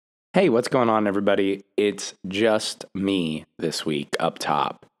Hey, what's going on, everybody? It's just me this week up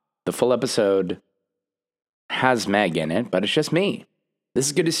top. The full episode has Meg in it, but it's just me. This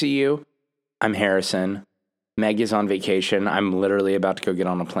is good to see you. I'm Harrison. Meg is on vacation. I'm literally about to go get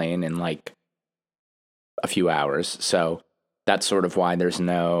on a plane in like a few hours. So that's sort of why there's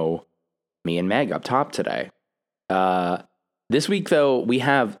no me and Meg up top today. This week, though, we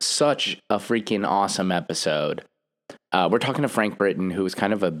have such a freaking awesome episode. We're talking to Frank Britton, who is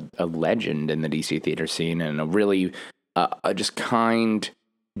kind of a legend in the DC theater scene and a really just kind,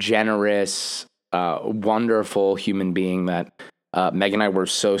 generous, wonderful human being that Meg and I were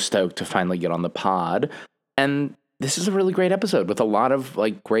so stoked to finally get on the pod. And this is a really great episode with a lot of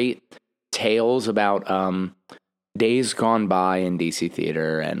like great tales about days gone by in DC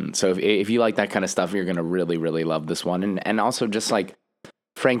theater. And so if you like that kind of stuff, you're going to really, really love this one. And also just like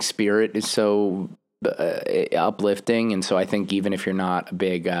Frank's spirit is so uplifting, and so I think even if you're not a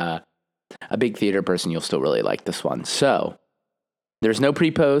big theater person, you'll still really like this one. So there's no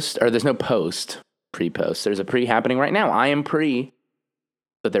pre-post, or there's no post pre-post. There's a pre happening right now. I am pre,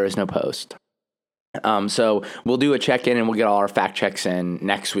 but there is no post. So we'll do a check-in and we'll get all our fact checks in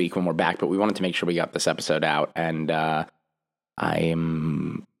next week when we're back. But we wanted to make sure we got this episode out, and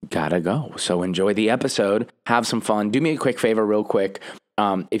I'm gotta go. So enjoy the episode. Have some fun. Do me a quick favor, real quick.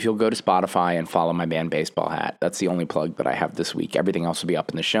 If you'll go to Spotify and follow my band Baseball Hat, that's the only plug that I have this week. Everything else will be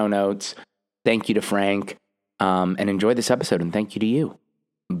up in the show notes. Thank you to Frank, and enjoy this episode, and thank you to you.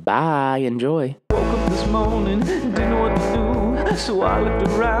 Bye. Enjoy. Woke up this morning, didn't know what to do, so I looked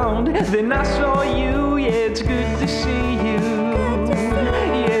around, then I saw you. Yeah, it's good to see you.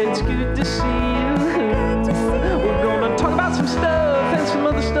 Yeah, it's good to see you. We're gonna talk about some stuff and some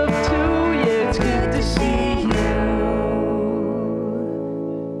other stuff too. Yeah, it's good to see you.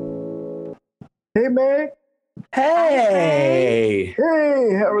 Hey, Meg. Hey.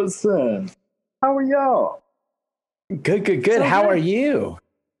 Hey, Harrison. How are y'all? Good. How are you?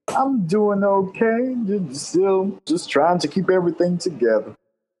 I'm doing okay. Still just trying to keep everything together.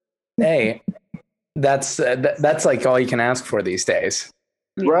 Hey, that's like all you can ask for these days.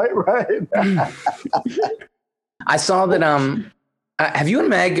 Right. I saw that. Have you and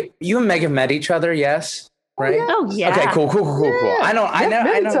Meg have met each other? Yes. Right? Oh yeah. Okay, cool. Yeah. I know.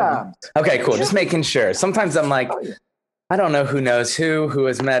 Many times. Okay, cool. Just making sure. Sometimes I'm like, I don't know who knows who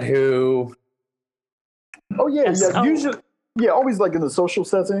has met who. Oh yeah, Yes. yeah. Oh. Usually, yeah, always like in a social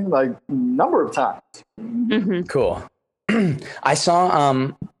setting, like number of times. Mm-hmm. Cool. I saw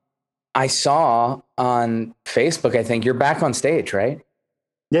on Facebook, I think you're back on stage, right?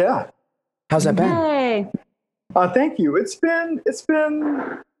 Yeah. How's that been? Hey. Thank you. It's been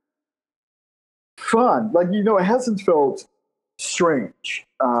fun. Like, it hasn't felt strange.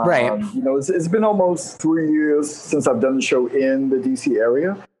 Right. It's been almost 3 years since I've done the show in the DC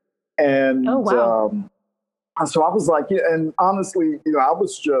area. And Oh, wow. So I was like, and honestly, I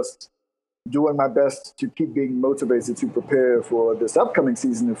was just doing my best to keep being motivated to prepare for this upcoming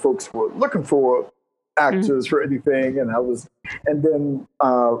season. And folks were looking for actors for anything. And then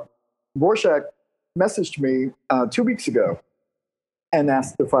Rorschach messaged me 2 weeks ago and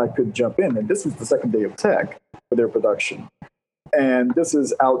asked if I could jump in. And this was the second day of tech for their production. And this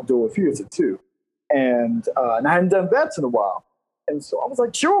is outdoor theater too. And I hadn't done that in a while. And so I was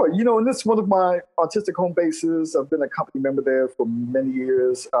like, sure, and this is one of my artistic home bases. I've been a company member there for many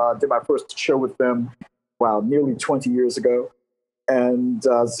years. Did my first show with them, nearly 20 years ago. And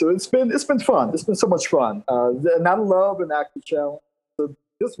so it's been fun. It's been so much fun. And I love an acting challenge. So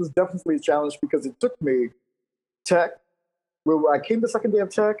this was definitely a challenge because it took me tech. Well, I came the second day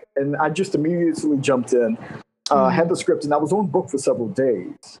of tech, and I just immediately jumped in, had the script, and I was on book for several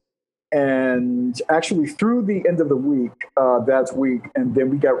days. And actually through the end of the week, that week, and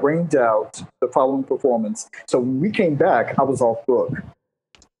then we got rained out the following performance. So when we came back, I was off book.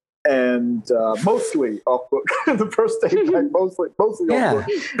 And mostly off book. The first day back, mostly off book.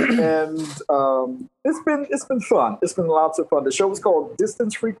 And it's been fun. It's been lots of fun. The show is called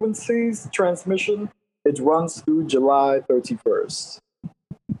Distance Frequencies Transmission. It runs through July 31st.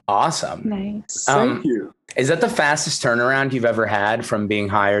 Awesome. Nice. Thank you. Is that the fastest turnaround you've ever had from being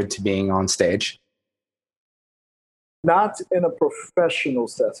hired to being on stage? Not in a professional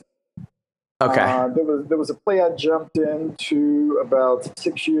setting. Okay. There was a play I jumped into about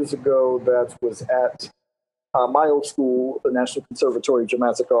 6 years ago that was at my old school, the National Conservatory of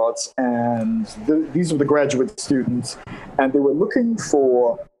Dramatic Arts, and these were the graduate students, and they were looking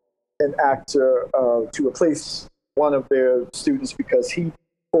for an actor to replace one of their students because he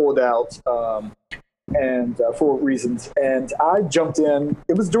pulled out and for reasons. And I jumped in.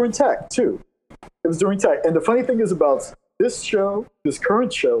 It was during tech, too. And the funny thing is about this show, this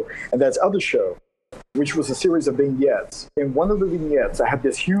current show, and that other show, which was a series of vignettes. In one of the vignettes, I had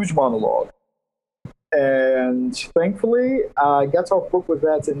this huge monologue. And thankfully, I got off book with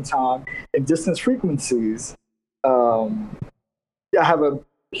that in time. In Distance Frequencies, I have a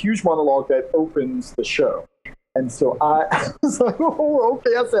huge monologue that opens the show. And so I was like, oh,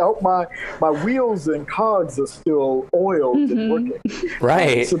 okay. I said, I hope my wheels and cogs are still oiled and working.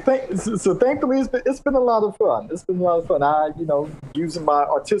 Right. So thankfully, it's been a lot of fun. It's been a lot of fun. Using my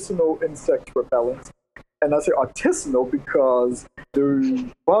artisanal insect repellent. And I say artisanal because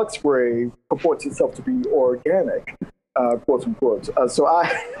the bug spray purports itself to be organic, quote unquote. So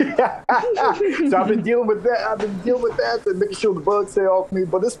I've been dealing with that and making sure the bugs stay off me.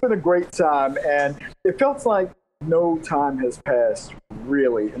 But it's been a great time, and it felt like no time has passed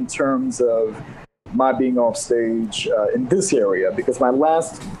really in terms of my being off stage in this area, because my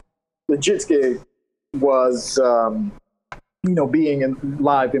last legit gig was. Being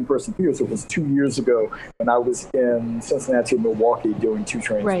live in-person theater was 2 years ago when I was in Cincinnati and Milwaukee doing 2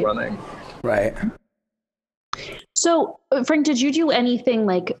 Trains running. Right. So, Frank, did you do anything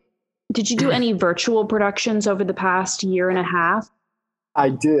did you do any virtual productions over the past year and a half? I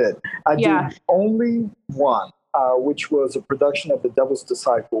did. I did only one, which was a production of The Devil's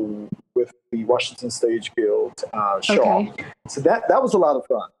Disciple with the Washington Stage Guild, Shaw. Okay. So that was a lot of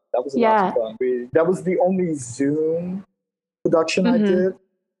fun. That was a lot of fun. That was the only Zoom production I did,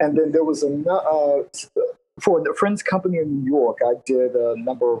 and then there was for the Friends Company in New York. I did a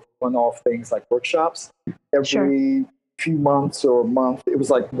number of one-off things like workshops every few months or a month. It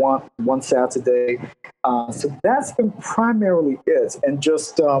was like one Saturday. So that's been primarily it, and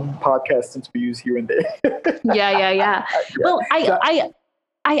just podcast interviews here and there. Yeah. Well, I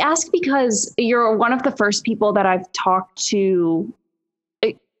ask because you're one of the first people that I've talked to.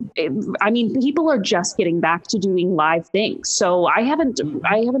 I mean, people are just getting back to doing live things. So I haven't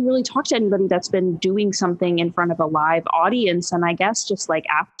really talked to anybody that's been doing something in front of a live audience. And I guess just like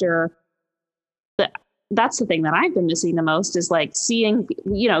after that's the thing that I've been missing the most is like seeing,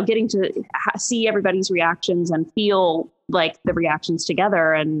 getting to see everybody's reactions and feel like the reactions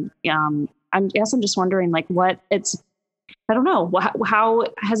together. And I'm just wondering like I don't know, how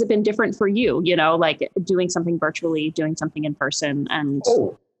has it been different for you, like doing something virtually, doing something in person and.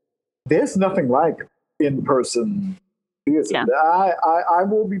 Oh. There's nothing like in-person theater. Yeah. I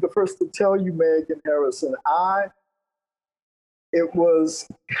will be the first to tell you, Meg and Harrison, it was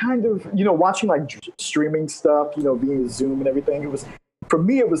kind of, watching like streaming stuff, being Zoom and everything. For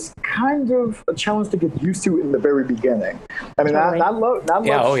me, it was kind of a challenge to get used to in the very beginning. I mean, I love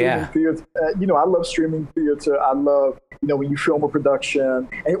streaming theater. I love streaming theater. I love, when you film a production,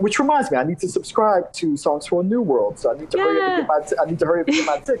 which reminds me, I need to subscribe to Songs for a New World. So I need to hurry up and get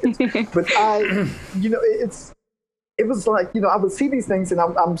my tickets. But it was like, I would see these things and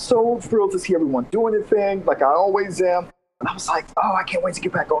I'm so thrilled to see everyone doing their thing, like I always am. And I was like, oh, I can't wait to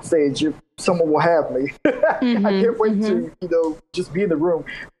get back on stage if someone will have me. I can't wait to, just be in the room.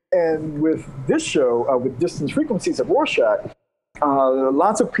 And with this show, with Distance Frequencies of Rorschach,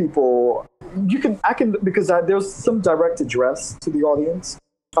 lots of people, because there's some direct address to the audience.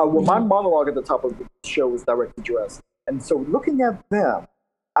 My monologue at the top of the show is direct address. And so looking at them,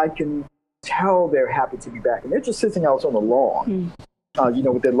 I can tell they're happy to be back. And they're just sitting out on the lawn.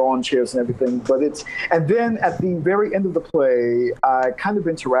 With their lawn chairs and everything. And then at the very end of the play, I kind of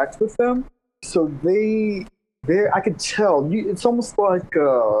interact with them. So I could tell, it's almost like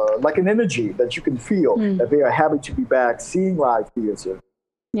an energy that you can feel that they are happy to be back seeing live theater.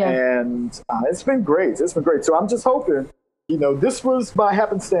 Yeah. And it's been great. So I'm just hoping, this was by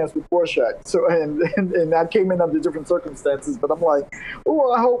happenstance with Rorschach. So, and I came in under different circumstances, but I'm like,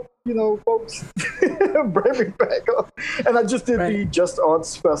 oh, I hope, folks bring me back up. And I just did the Just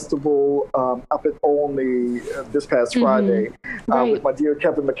Arts Festival up at Olney this past Friday with my dear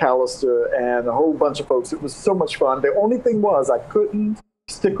Kevin McAllister and a whole bunch of folks. It was so much fun. The only thing was I couldn't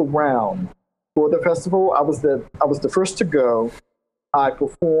stick around for the festival. I was the first to go. I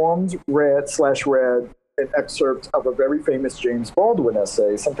performed read an excerpt of a very famous James Baldwin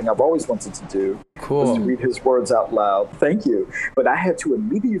essay, something I've always wanted to do. Cool. Was to read his words out loud. Thank you. But I had to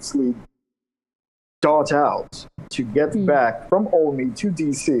immediately dart out to get back from Olney to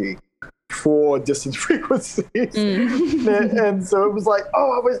DC for Distance Frequencies. and so it was like,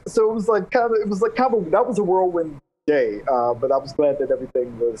 that was a whirlwind day. But I was glad that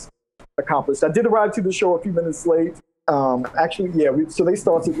everything was accomplished. I did arrive to the show a few minutes late. So they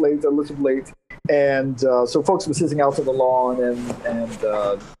started late, a little late, and so folks were sitting out on the lawn, and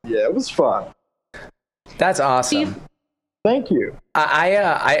it was fun. That's awesome. Thank you.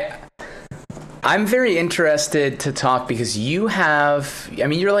 I'm very interested to talk because you have, I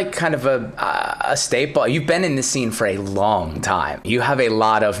mean, you're like kind of a staple. You've been in this scene for a long time. You have a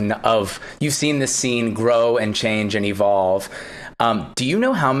lot of you've seen this scene grow and change and evolve. Do you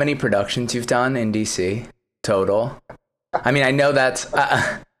know how many productions you've done in DC total? I mean, I know that's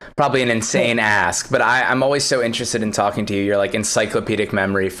probably an insane ask, but I'm always so interested in talking to you. You're like encyclopedic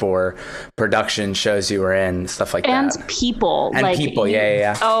memory for production shows you were in, stuff like that. And people. And like, people,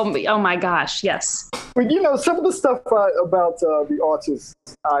 yeah. Oh my gosh, yes. But you know, some of the stuff about the artists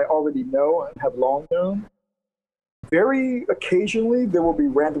I already know and have long known. Very occasionally, there will be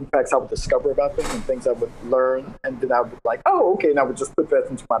random facts I would discover about them and things I would learn, and then I would like, oh, okay, and I would just put that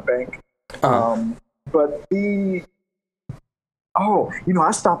into my bank. But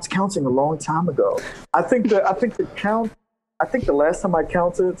I stopped counting a long time ago. I think the last time I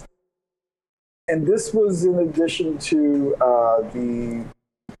counted, and this was in addition to the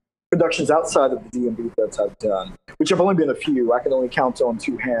productions outside of the DMV that I've done, which have only been a few. I can only count on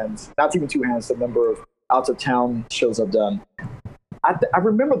two hands, not even two hands, the number of out of town shows I've done. I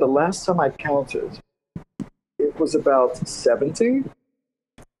remember the last time I counted, it was about 70.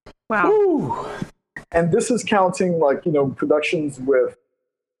 Wow. Ooh. And this is counting productions with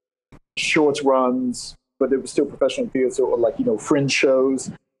short runs, but it was still professional theater or fringe shows.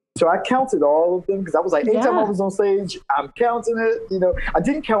 So I counted all of them because I was like, anytime I was on stage, I'm counting it. I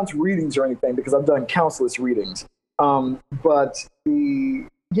didn't count readings or anything because I've done countless readings. I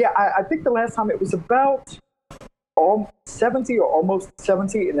think the last time it was about 70 or almost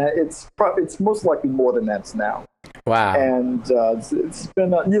 70, and it's most likely more than that now. Wow. And it's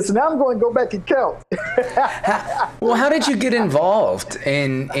been so now I'm going to go back and count. Well, how did you get involved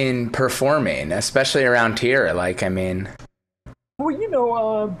in performing, especially around here? Well,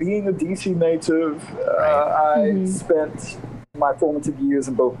 being a DC native, I spent my formative years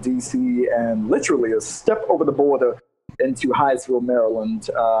in both DC and literally a step over the border into Hyattsville, Maryland.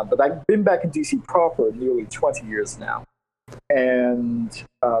 But I've been back in DC proper nearly 20 years now. And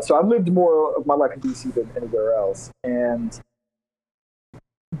so I've lived more of my life in DC than anywhere else. And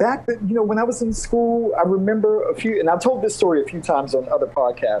back then, when I was in school, I remember and I've told this story a few times on other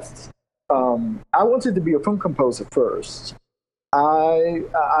podcasts. I wanted to be a film composer first.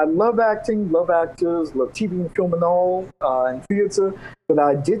 I love acting, love actors, love TV and film and all, and theater, but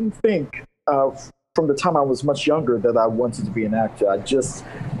I didn't think from the time I was much younger that I wanted to be an actor.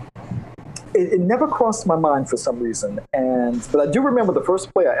 It never crossed my mind for some reason. But I do remember the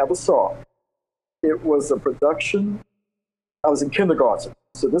first play I ever saw. It was a production. I was in kindergarten.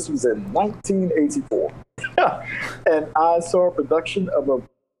 So this was in 1984. And I saw a production of a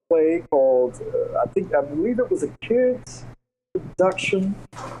play called, I believe it was a kids' production.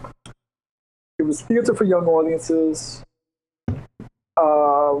 It was theater for young audiences.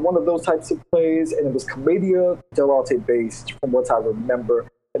 One of those types of plays, and it was Commedia dell'arte based, from what I remember.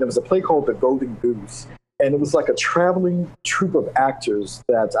 And it was a play called The Golden Goose. And it was like a traveling troupe of actors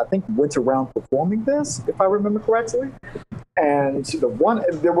that I think went around performing this, if I remember correctly. And it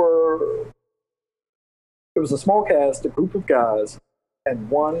was a small cast, a group of guys, and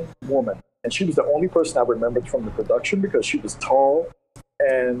one woman. And she was the only person I remembered from the production because she was tall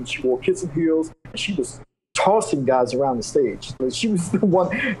and she wore kitten heels, and she was tossing guys around the stage. She was the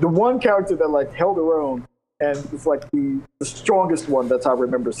one character that held her own, and was the strongest one that I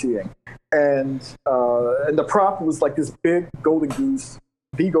remember seeing. And the prop was this big golden goose,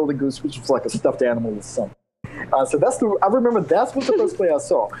 which was like a stuffed animal or something. So I remember that's what the first play I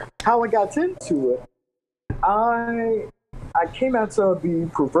saw. How I got into it, I came out to the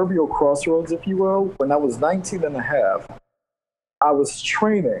proverbial crossroads, if you will, when I was 19 and a half. I was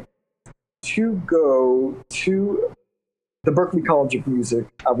training to go to the Berklee College of Music.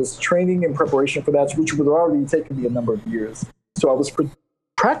 I was training in preparation for that, which would already taken me a number of years. So I was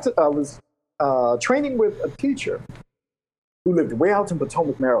training with a teacher who lived way out in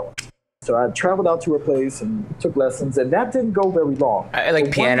Potomac, Maryland. So I traveled out to her place and took lessons, and that didn't go very long.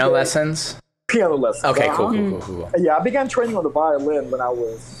 Piano lessons? Piano lessons. Okay, cool. Yeah, I began training on the violin when I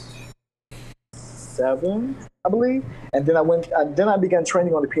was 7, I believe, and then I began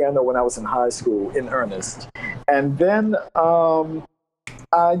training on the piano when I was in high school in earnest. And then one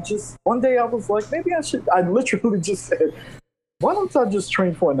day I was like, maybe I literally just said, why don't I just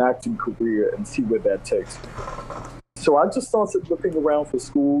train for an acting career and see where that takes me? So I just started looking around for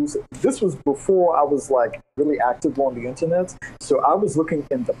schools. This was before I was really active on the internet, so I was looking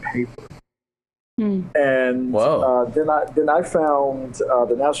in the paper. And then I found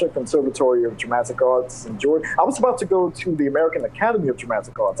the National Conservatory of Dramatic Arts in Georgia. I was about to go to the American Academy of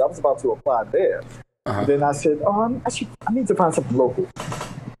Dramatic Arts. I was about to apply there. Then I said, I need to find something local.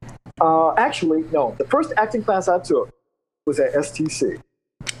 Actually, no. The first acting class I took was at STC.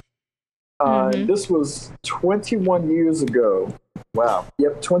 This was 21 years ago. Wow.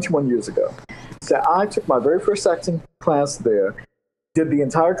 Yep, 21 years ago. So I took my very first acting class there, did the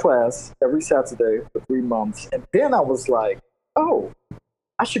entire class every Saturday for 3 months. And then I was like, oh,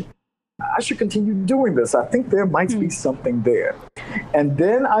 I should continue doing this. I think there might be something there. And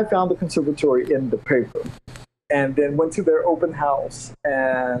then I found the conservatory in the paper and then went to their open house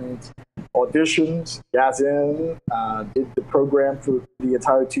and auditioned, got in, did the program for the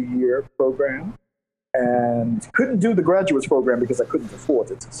entire 2-year program, and couldn't do the graduates program because I couldn't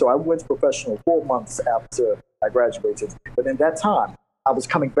afford it. So I went professional 4 months after I graduated. But in that time, I was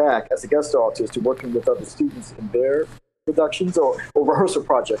coming back as a guest artist to working with other students in their productions or rehearsal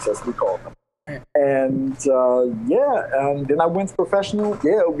projects, as we call them. And and then I went professional.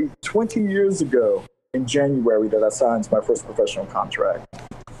 Yeah, it'll be 20 years ago in January that I signed my first professional contract.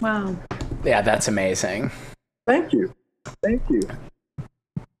 Wow. Yeah, that's amazing. Thank you. Thank you.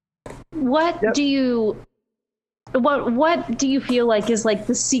 What do you feel like is like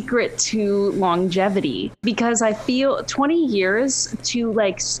the secret to longevity? Because I feel 20 years to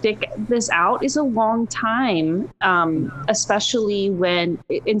like stick this out is a long time, especially when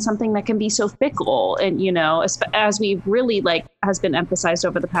in something that can be so fickle and, you know, as we've really like has been emphasized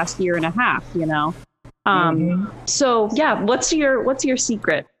over the past year and a half, you know. So yeah, what's your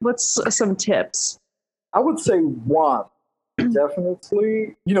secret? What's some tips? I would say one,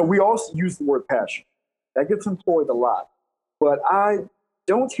 definitely, you know, we also use the word passion. That gets employed a lot, but I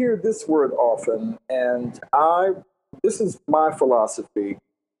don't hear this word often. And this is my philosophy.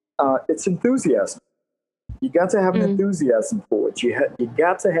 It's enthusiasm. You got to have an enthusiasm for it. You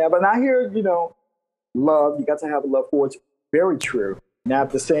got to have, and I hear, you know, love. You got to have a love for it. Very true. And I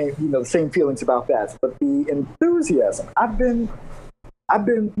have the same feelings about that. But the enthusiasm, I've been,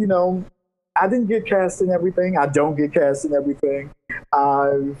 you know, I didn't get cast in everything. I don't get cast in everything.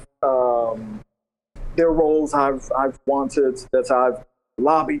 There are roles I've wanted that I've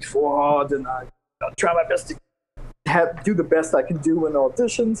lobbied for hard, and I try my best to do the best I can do in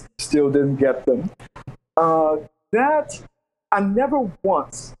auditions. Still didn't get them. That I never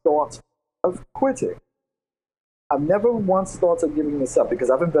once thought of quitting. I've never once thought of giving this up because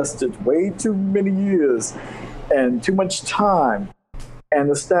I've invested way too many years and too much time and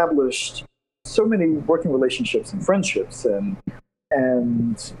established so many working relationships and friendships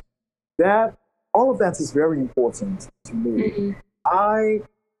and that all of that is very important to me.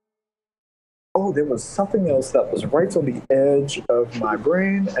 There was something else that was right on the edge of my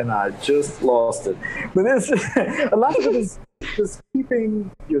brain and I just lost it. But a lot of it is just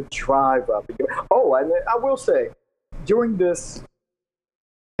keeping your drive up. Oh, and I will say, during this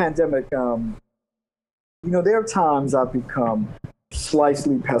pandemic, you know, there are times I've become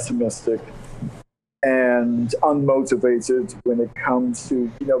slightly pessimistic and unmotivated when it comes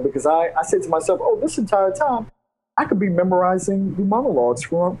to, you know, because I say to myself, oh, this entire time, I could be memorizing the monologues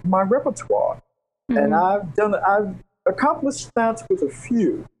from my repertoire. And I've accomplished that with a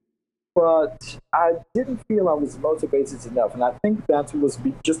few, but I didn't feel I was motivated enough. And I think that was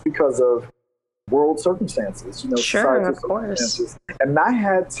just because of world circumstances, you know, societal circumstances. And I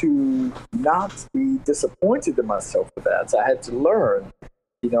had to not be disappointed in myself for that. I had to learn.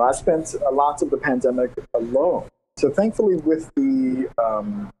 You know, I spent a lot of the pandemic alone. So thankfully, with the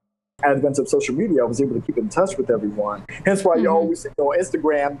advent of social media, I was able to keep in touch with everyone. Hence why you always see on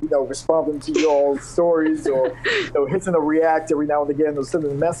Instagram, you know, responding to your stories or, you know, hitting a react every now and again or sending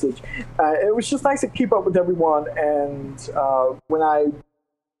a message. It was just nice to keep up with everyone. And when I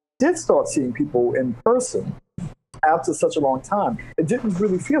did start seeing people in person after such a long time, it didn't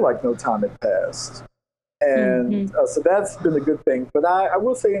really feel like no time had passed. And so that's been a good thing. But I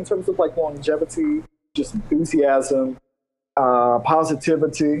will say in terms of like longevity, just enthusiasm,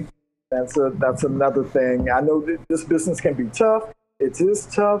 positivity, that's another thing. I know that this business can be tough. It is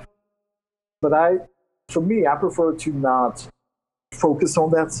tough. But for me, I prefer to not focus on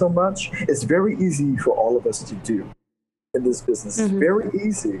that so much. It's very easy for all of us to do in this business. It's very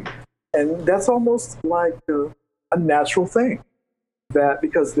easy. And that's almost like a natural thing. That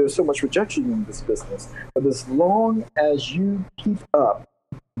because there's so much rejection in this business. But as long as you keep up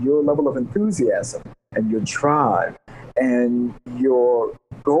your level of enthusiasm and your drive and your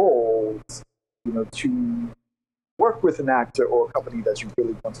goals, you know, to work with an actor or a company that you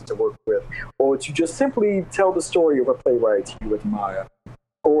really wanted to work with, or to just simply tell the story of a playwright you admire,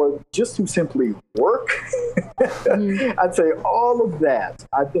 or just to simply work, I'd say all of that,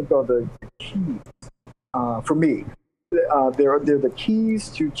 I think, are the keys for me. They're the keys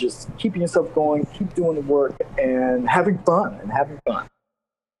to just keeping yourself going, keep doing the work, and having fun.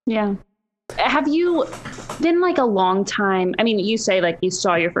 Yeah. Have you been like a long time? I mean, you say like you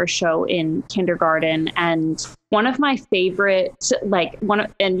saw your first show in kindergarten, and one of my favorite,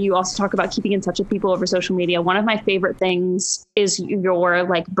 and you also talk about keeping in touch with people over social media. One of my favorite things is your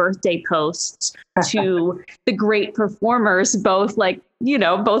like birthday posts to the great performers, both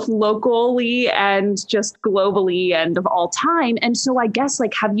both locally and just globally and of all time. And so I guess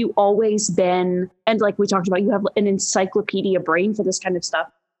like, have you always been, and like we talked about, you have an encyclopedia brain for this kind of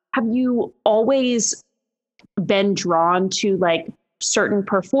stuff. Have you always been drawn to like certain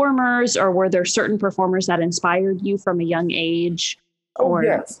performers, or were there certain performers that inspired you from a young age? Oh,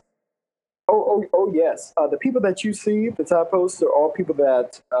 yes. Oh, yes. The people that you see, the top posts, are all people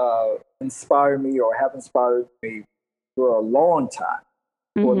that inspire me or have inspired me for a long time.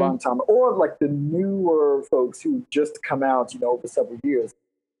 For a long time, or like the newer folks who just come out, over several years.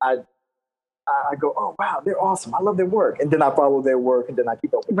 I go, oh wow, they're awesome. I love their work, and then I follow their work, and then I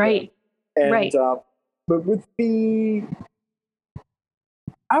keep up with them. And but with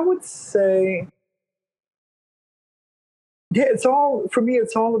I would say, yeah, it's all for me.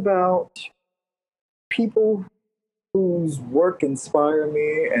 It's all about people whose work inspire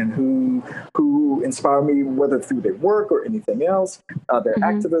me and who inspire me, whether through their work or anything else, their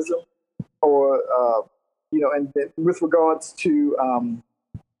activism, or and with regards to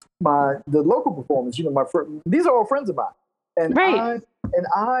the local performers, these are all friends of mine, and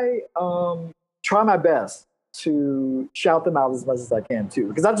I try my best to shout them out as much as I can too,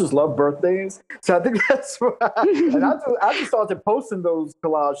 because I just love birthdays. So I think that's why. And I just started posting those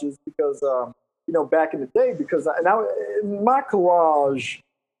collages because back in the day, because my collage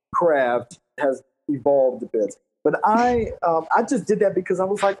craft has evolved a bit, but I just did that because I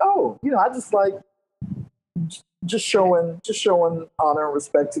was like, I just like just showing honor and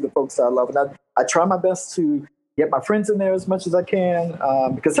respect to the folks I love, and I try my best to get my friends in there as much as I can,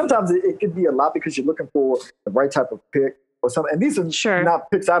 because sometimes it could be a lot because you're looking for the right type of pick or something, and these are not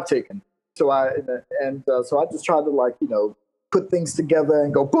picks I've taken. So so I just try to put things together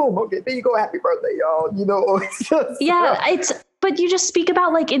and go boom, okay, there you go, happy birthday, y'all. It's just, but you just speak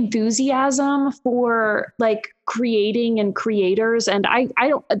about like enthusiasm for like creating and creators, and I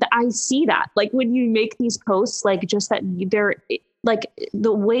see that like when you make these posts, like just that they're like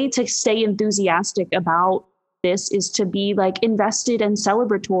the way to stay enthusiastic about this is to be like invested and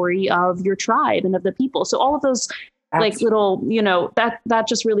celebratory of your tribe and of the people. So all of those like little, that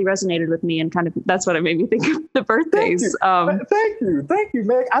just really resonated with me, and kind of that's what it made me think of the birthdays. Thank you,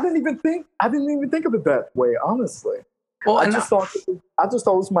 Meg. I didn't even think of it that way, honestly. Well, I just thought it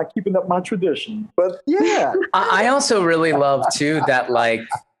was my keeping up my tradition. But yeah, I also really love too that like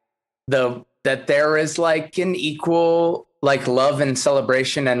that there is like an equal like love and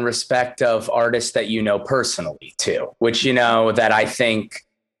celebration and respect of artists that personally too, which that I think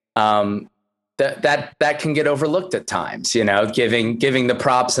that can get overlooked at times, giving the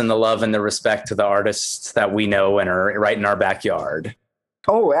props and the love and the respect to the artists that we know and are right in our backyard.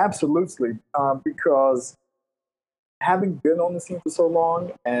 Oh, absolutely. Because having been on the scene for so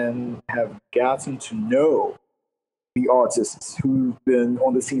long and have gotten to know the artists who've been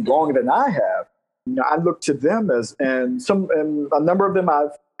on the scene longer than I have, I look to them and a number of them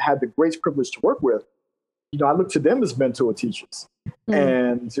I've had the great privilege to work with. I look to them as mentor teachers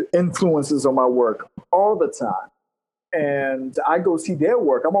and influences on my work all the time. And I go see their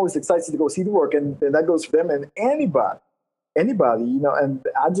work. I'm always excited to go see the work, and that goes for them and anybody, and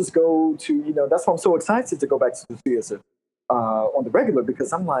I just go to, that's why I'm so excited to go back to the theater on the regular,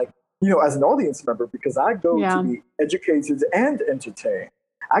 because I'm like, as an audience member, because I go to be educated and entertained.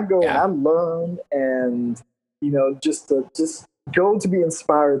 I go and I learn and, just go to be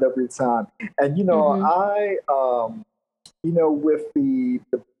inspired every time. And, I, with the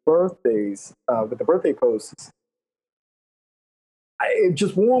birthdays, with the birthday posts, it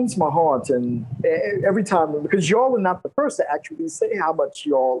just warms my heart, and every time, because y'all are not the first to actually say how much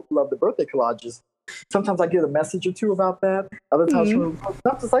y'all love the birthday collages. Sometimes I get a message or two about that. Other times, I'm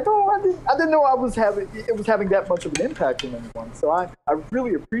just like, I didn't know it was having that much of an impact on anyone. So I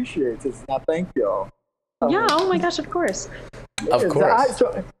really appreciate it, and I thank y'all. Yeah. Oh my gosh. Of course. Of course.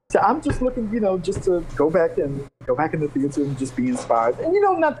 So I'm just looking, just to go back in the theater and just be inspired. And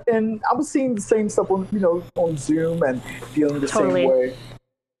and I was seeing the same stuff on on Zoom and feeling the same way.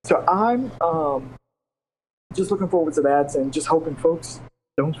 So I'm just looking forward to that, and just hoping folks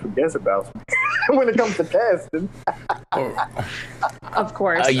don't forget about me when it comes to casting. Of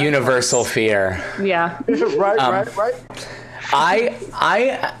course. A universal fear. Yeah. Right.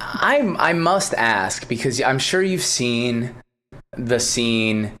 I must ask, because I'm sure you've seen the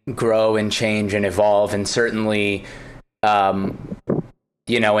scene grow and change and evolve, and certainly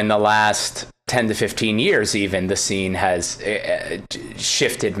in the last 10 to 15 years, even, the scene has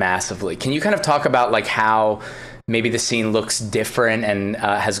shifted massively. Can you kind of talk about like how maybe the scene looks different and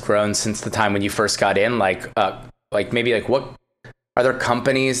has grown since the time when you first got in? Like maybe like what are there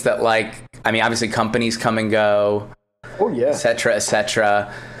companies that obviously companies come and go, et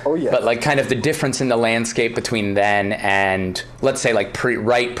cetera. Oh yeah. But like kind of the difference in the landscape between then and let's say like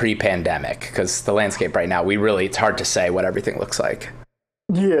pre-pandemic, because the landscape right now, it's hard to say what everything looks like.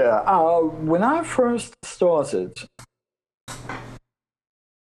 Yeah. When I first started,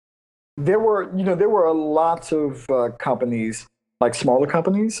 there were a lot of companies, like smaller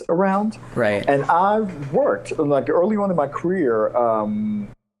companies around. Right. And I've worked like early on in my career.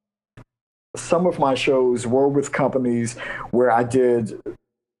 Some of my shows were with companies where I did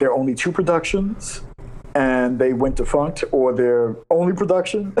their only 2 productions and they went defunct, or their only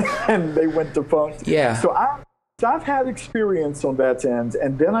production and they went defunct. Yeah. So I've had experience on that end.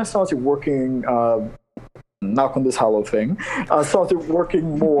 And then I started working, knock on this hollow thing, I started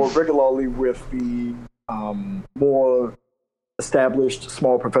working more regularly with the more established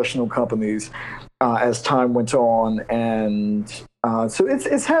small professional companies as time went on. And so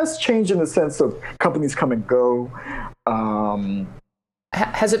it has changed in the sense of companies come and go.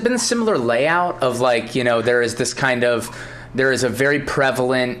 Has it been a similar layout of like, there is a very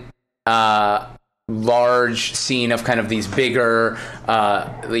prevalent large scene of kind of these bigger,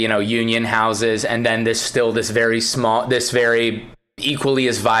 union houses, and then there's still this very small, this very equally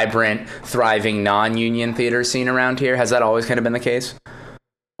as vibrant, thriving non-union theater scene around here? Has that always kind of been the case?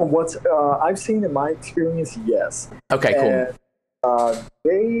 What I've seen in my experience, yes. Okay, cool.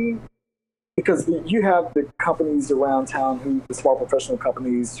 And, because you have the companies around town, the small professional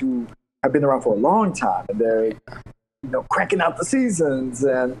companies who have been around for a long time, and they're cranking out the seasons,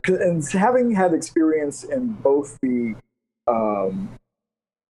 and having had experience in both the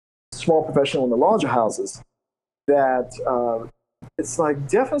small professional and the larger houses, that it's like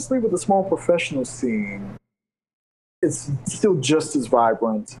definitely with the small professional scene, it's still just as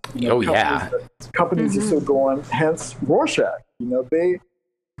vibrant. Companies are still going. Hence Rorschach.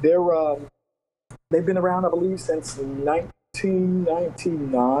 They've been around, I believe, since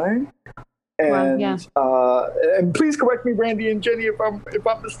 1999. And and please correct me, Randy and Jenny, if I'm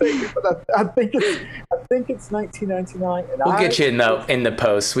mistaken, but I think it's 1999. And we'll get you in the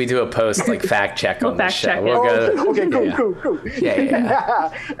post. We do a post like fact check on this show. Okay, cool.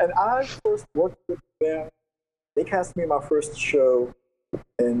 Yeah. And I first worked with them. They cast me in my first show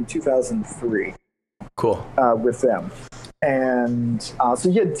in 2003. Cool. With them. And so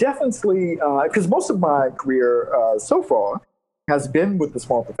yeah, definitely, because most of my career so far has been with the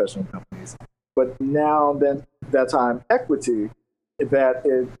small professional companies. But now that I'm equity, that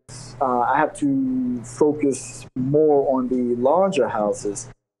it's I have to focus more on the larger houses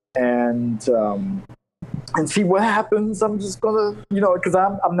and see what happens. I'm just gonna, because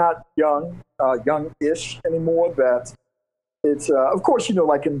I'm not young-ish anymore. That it's of course,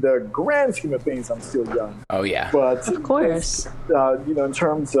 like in the grand scheme of things, I'm still young. Oh yeah, but of course, in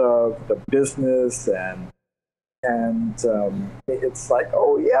terms of the business and it's like,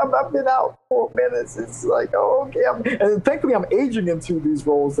 oh yeah, I've been out for minutes. It's like, oh okay, and thankfully I'm aging into these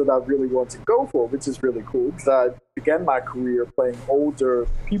roles that I really want to go for, which is really cool, because I began my career playing older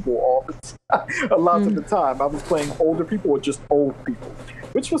people all the time. A lot of the time I was playing older people or just old people,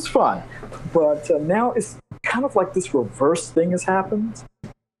 which was fun. But now it's kind of like this reverse thing has happened,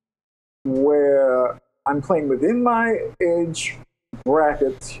 where I'm playing within my age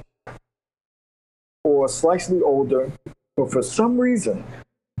bracket or slightly older, but for some reason,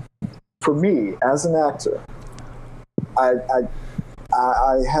 for me as an actor, I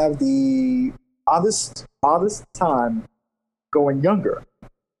have the oddest time going younger,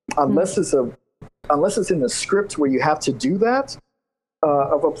 unless it's in a script where you have to do that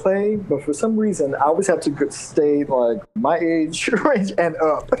of a play. But for some reason, I always have to stay like my age range and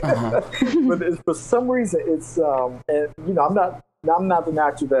up. But for some reason, it's and I'm not an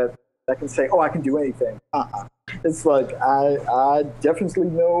actor that can say, oh, I can do anything. It's like I definitely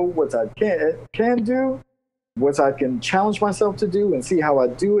know what I can do, what I can challenge myself to do, and see how I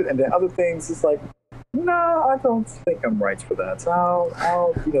do it. And then other things, it's like, no, I don't think I'm right for that. So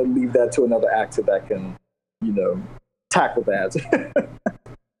I'll leave that to another actor that can tackle that.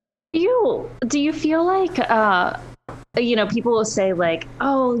 Do you feel like people will say like,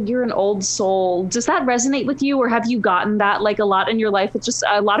 oh, you're an old soul. Does that resonate with you, or have you gotten that like a lot in your life? It's just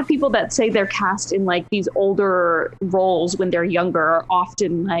a lot of people that say they're cast in like these older roles when they're younger are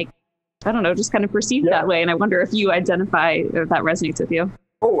often like, I don't know, just kind of perceived that way. And I wonder if you identify if that resonates with you.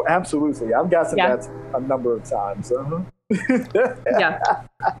 Oh, absolutely. I've gotten that a number of times. Yeah.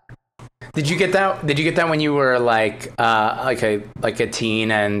 Did you get that? Did you get that when you were like a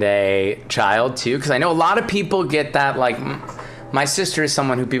teen and a child too? Because I know a lot of people get that. Like, my sister is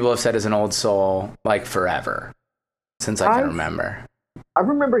someone who people have said is an old soul, like forever, since I can remember. I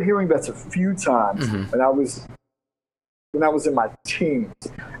remember hearing that a few times when I was in my teens.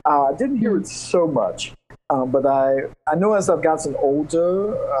 I didn't hear it so much, but I know as I've gotten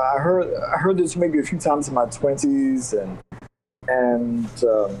older, I heard this maybe a few times in my 20s and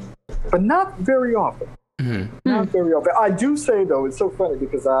but not very often. Not very often. I do say, though, it's so funny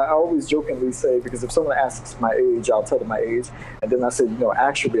because I always jokingly say, because if someone asks my age, I'll tell them my age, and then I say,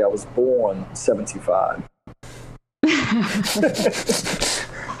 actually I was born 75.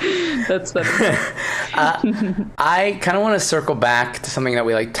 That's funny. I kind of want to circle back to something that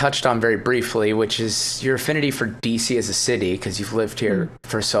we touhed on very briefly, which is your affinity for DC as a city, because you've lived here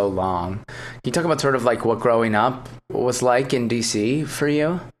for so long. Can you talk about sort of what growing up was like in DC for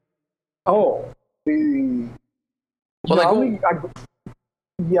you? Oh, I lived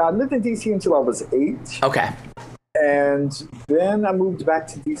in DC until I was 8. Okay. And then I moved back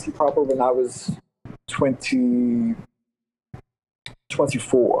to DC proper when I was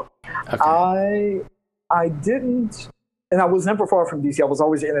 24. Okay. I didn't, and I was never far from DC. I was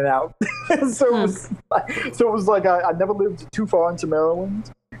always in and out. so it was like I never lived too far into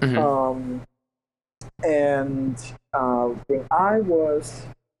Maryland. And when I was,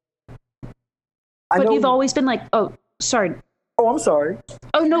 you've always been oh, sorry. Oh, I'm sorry.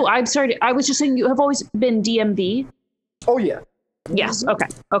 Oh no, I'm sorry. I was just saying you have always been DMV. Oh yeah. Yes. Okay.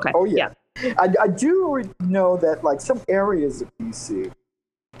 Oh yeah. I do know that some areas of DC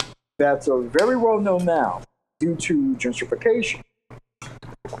that are very well known now due to gentrification.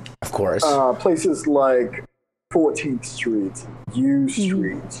 Of course. Places like 14th Street, U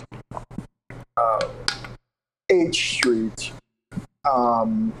Street, H Street,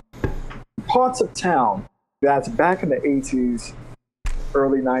 parts of town that back in the 80s,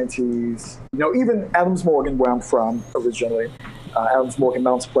 early 90s, even Adams Morgan, where I'm from originally, Adams Morgan,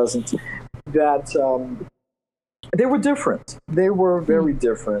 Mount Pleasant, that they were different. They were very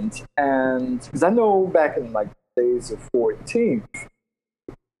different. And because I know back in days of 14th,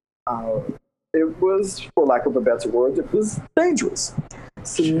 it was, for lack of a better word, it was dangerous.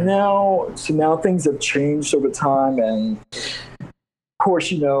 So now things have changed over time, and of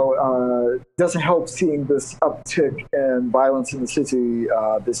course, doesn't help seeing this uptick in violence in the city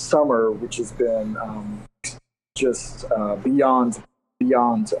this summer, which has been just beyond.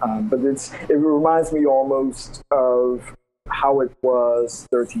 But it reminds me almost of how it was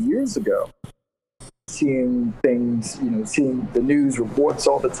 30 years ago. Seeing things, seeing the news reports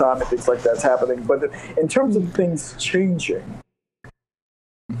all the time and things like that's happening. But in terms of things changing,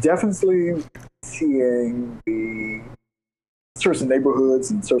 definitely seeing the certain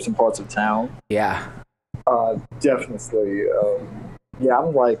neighborhoods and certain parts of town. Yeah. Definitely.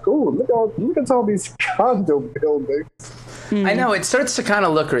 I'm like, oh, look at all these condo buildings. I know, it starts to kind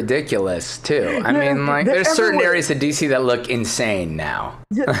of look ridiculous too. I mean, there's certain areas of DC that look insane now.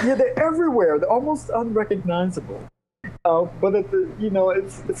 Yeah, they're everywhere. They're almost unrecognizable. But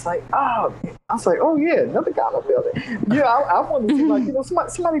it's like, I was like, oh yeah, another condo building. Yeah, I want to see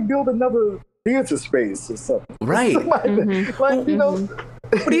somebody build another theater space or something. Right. What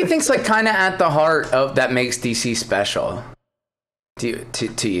do you think's kind of at the heart of that makes DC special? To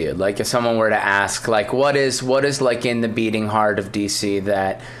you, if someone were to ask, what is in the beating heart of DC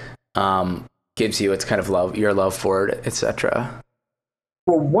that gives you its kind of love, your love for it, etc.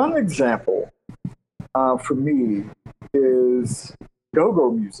 Well, one example for me is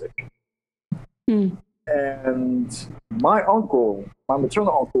go-go music. And my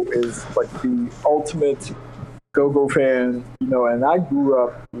maternal uncle is the ultimate go-go fan, and I grew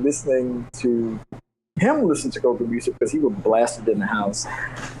up listening to go-go music because he would blast it in the house.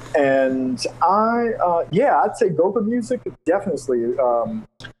 And I'd say go-go music, definitely.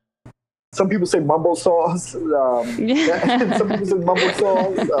 Some people say mumble songs. Some people say mumble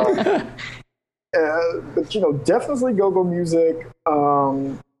songs. But definitely go-go music. I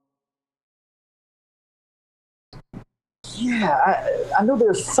know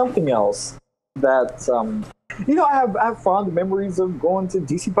there's something else that I have fond memories of going to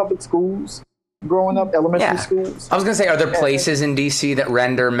DC public schools. Growing up, elementary schools. I was gonna say, are there places in DC that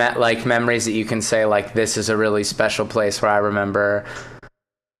render memories that you can say this is a really special place where I remember?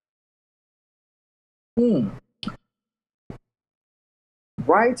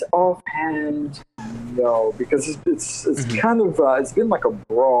 Right offhand, no, because it's kind of it's been a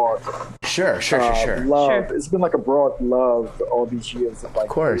broad sure love. It's been a broad love all these years of of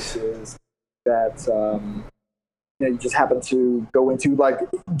course places that you just happen to go into, like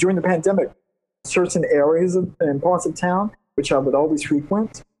during the pandemic, certain areas and parts of town, which I would always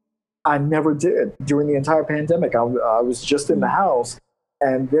frequent, I never did during the entire pandemic. I was just in the house.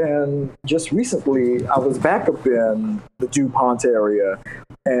 And then just recently, I was back up in the DuPont area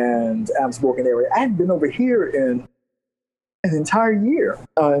and Amsborgan area. I hadn't been over here in an entire year,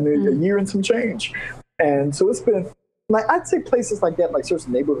 a year and some change. And so it's been, like, I'd say places like that, like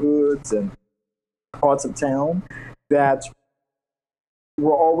certain neighborhoods and parts of town that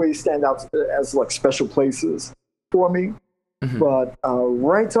will always stand out as like special places for me. Mm-hmm. But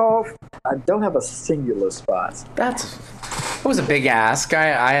right off, I don't have a singular spot. That was a big ask.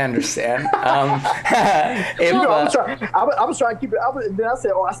 I understand. I was trying to keep it. And then I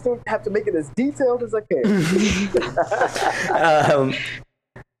said, I still have to make it as detailed as I can.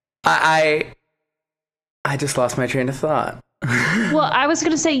 I just lost my train of thought. Well, I was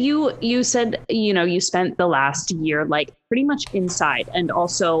going to say, you said, you spent the last year like pretty much inside and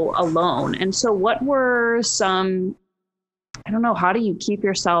also alone. And so what were some, I don't know, how do you keep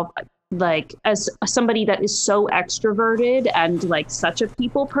yourself like, as somebody that is so extroverted and like such a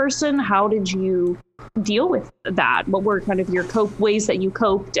people person, how did you deal with that? What were kind of your ways that you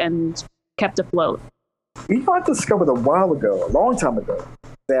coped and kept afloat? I discovered a long time ago,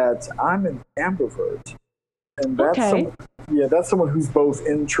 that I'm an ambivert. And that's someone who's both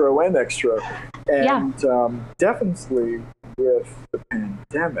intro and extra. And definitely with the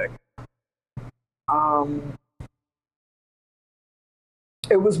pandemic,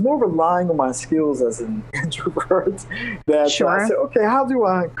 it was more relying on my skills as an introvert that I said, okay, how do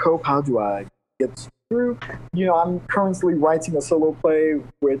I cope? How do I get through? I'm currently writing a solo play,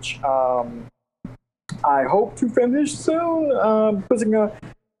 which I hope to finish soon.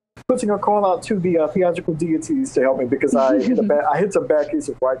 Putting a call out to the theatrical deities to help me, because I hit a bad case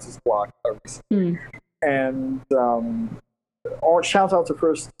of writer's block recently. And shout out to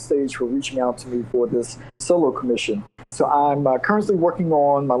First Stage for reaching out to me for this solo commission. So I'm currently working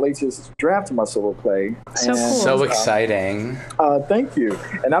on my latest draft of my solo play. So cool. So exciting. Thank you.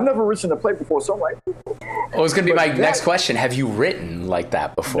 And I've never written a play before, so I'm like... Oh, it's going to be my next question. Have you written like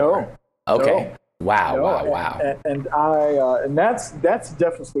that before? No. Okay. No. Wow. And that's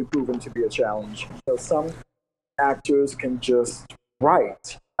definitely proven to be a challenge. Some actors can just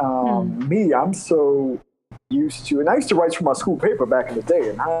write. Me, I'm so used to, and I used to write for my school paper back in the day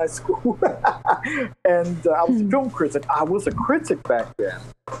in high school. And I was a film critic. I was a critic back then,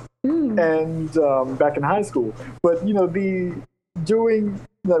 and back in high school. But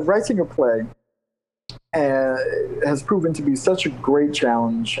writing a play has proven to be such a great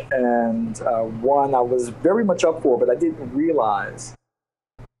challenge, and one I was very much up for, but I didn't realize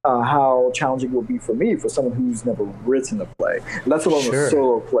how challenging it would be for me, for someone who's never written a play, let alone a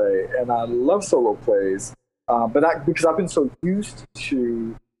solo play. And I love solo plays, but because I've been so used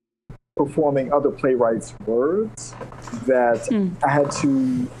to performing other playwrights' words that I had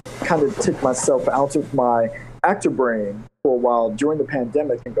to kind of take myself out of my actor brain for a while during the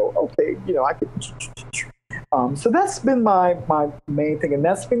pandemic and go, okay, I could. So that's been my main thing, and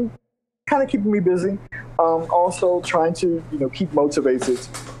that's been kind of keeping me busy. Also trying to keep motivated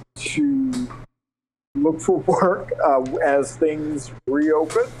to look for work as things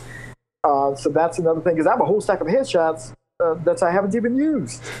reopen. So that's another thing, because I have a whole stack of headshots that I haven't even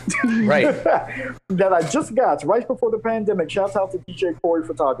used. Right. That I just got right before the pandemic. Shout out to DJ Corey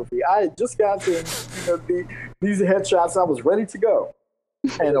Photography. I just got these headshots. I was ready to go.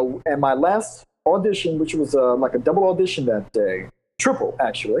 And my last audition, which was like a double audition that day, triple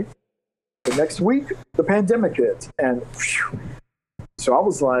actually. The next week, the pandemic hit. And so I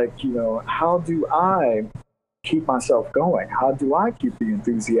was like, how do I keep myself going? How do I keep the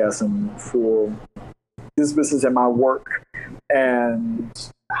enthusiasm for this business and my work?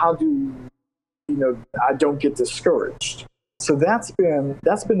 And how do I don't get discouraged? So that's been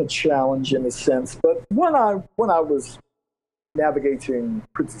a challenge in a sense, but when I was navigating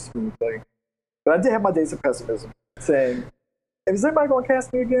pretty smoothly. But I did have my days of pessimism, saying, "Is anybody going to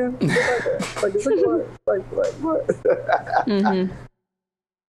cast me again? Like, is it like what?" Mm-hmm.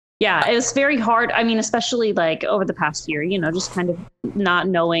 Yeah, it was very hard. I mean, especially like over the past year, just kind of not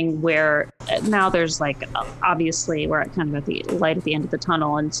knowing where. Now there's like, obviously we're kind of at the light at the end of the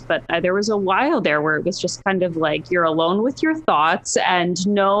tunnel, but there was a while there where it was just kind of like you're alone with your thoughts and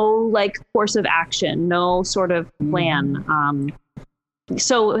no like course of action, no sort of plan.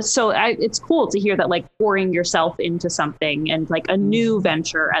 So it's cool to hear that like pouring yourself into something and like a new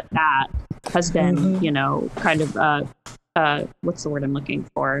venture at that has been, kind of what's the word I'm looking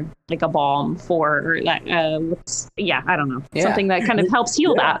for? Like a balm for that. I don't know. Yeah. Something that kind of helps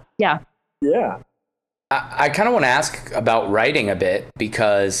heal that. Yeah. Yeah. I kind of want to ask about writing a bit,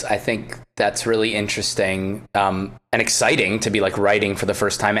 because I think that's really interesting and exciting to be like writing for the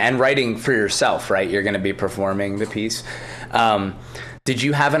first time and writing for yourself, right? You're going to be performing the piece. Did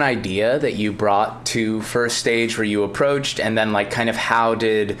you have an idea that you brought to first stage where you approached, and then like kind of how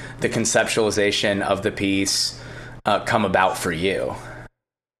did the conceptualization of the piece come about for you?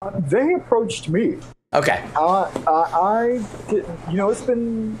 They approached me. Okay. I didn't, it's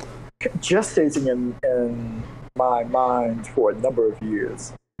been gestating in my mind for a number of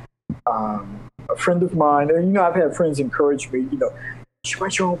years. A friend of mine, and I've had friends encourage me, you should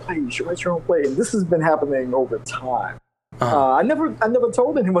write your own play, you should write your own play. And this has been happening over time. I never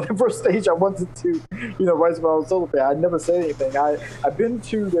told anyone at first stage I wanted to, write my own solo play. I never said anything. I've been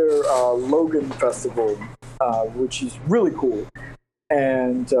to their Logan Festival, which is really cool.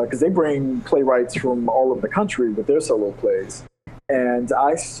 And because they bring playwrights from all over the country with their solo plays. And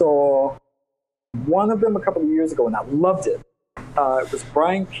I saw one of them a couple of years ago, and I loved it. It was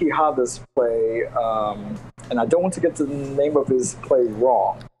Brian Quijada's play, and I don't want to get the name of his play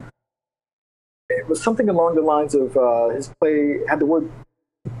wrong. It was something along the lines of his play had the word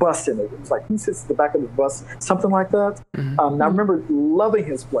bus in it. It was like, who sits at the back of the bus? Something like that. And I remember loving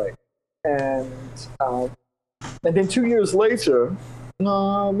his play. And then 2 years later,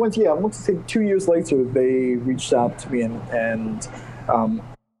 I want to say 2 years later, they reached out to me and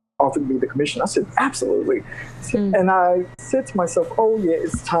offered me the commission. I said, absolutely. And I said to myself, oh yeah,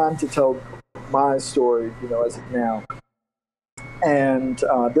 it's time to tell my story, as of now. And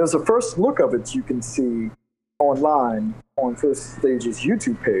there's a first look of it you can see online on First Stage's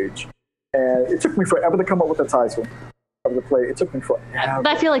YouTube page. And it took me forever to come up with a title of the play. It took me forever.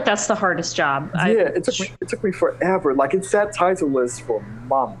 I feel like that's the hardest job. It took me forever. Like, it sat title list for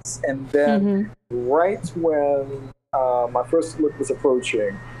months. And then right when my first look was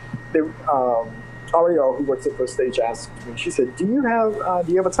approaching, Ariel, who works at First Stage, asked me, she said, do you have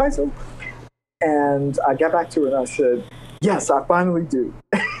a title? And I got back to her and I said, yes, I finally do.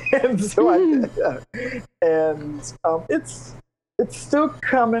 And so I did. And it's still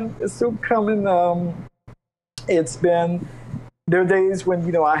coming. It's still coming. There are days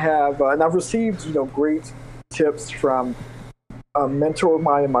when, I have, and I've received, great tips from a mentor of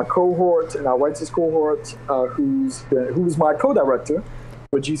mine in my cohort, in our writers cohort, who's my co-director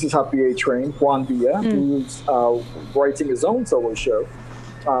for Jesus Hop BA Train, Juan Villa, who's writing his own solo show.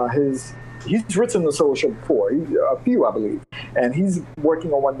 He's written a solo show before, a few, I believe, and he's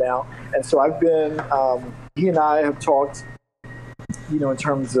working on one now. And so I've been, he and I have talked, in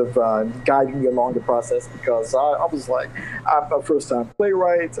terms of guiding me along the process, because I was like, I'm a first-time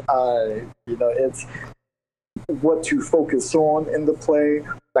playwright. It's what to focus on in the play.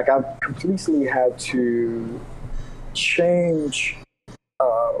 Like, I've completely had to change,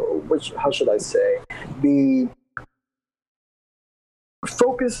 how should I say, the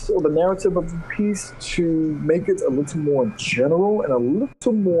focus or the narrative of the piece to make it a little more general and a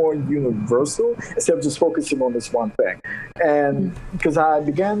little more universal, instead of just focusing on this one thing. And because I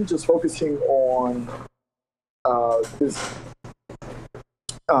began just focusing on this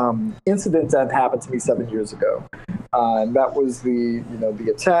incident that happened to me 7 years ago, and that was the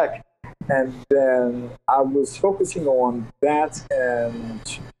attack. And then I was focusing on that and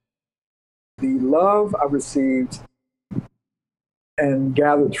the love I received and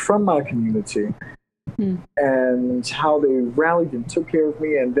gathered from my community, and how they rallied and took care of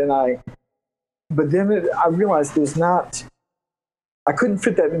me. And then I realized I couldn't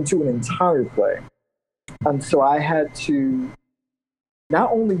fit that into an entire play. And so I had to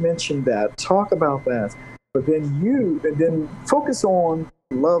not only mention that, talk about that, but then focus on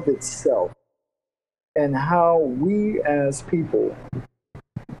love itself and how we as people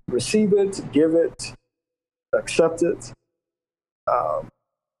receive it, give it, accept it,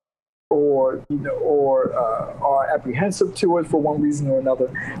 or are apprehensive to it for one reason or another.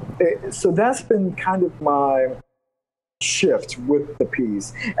 So that's been kind of my shift with the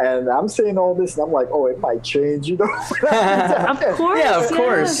piece. And I'm saying all this, and I'm like, oh, it might change, Of course. Yeah, of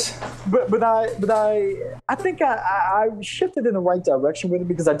course. But I think I shifted in the right direction with it,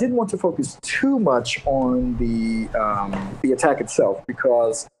 because I didn't want to focus too much on the attack itself,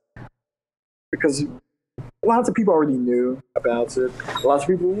 because lots of people already knew about it. Lots of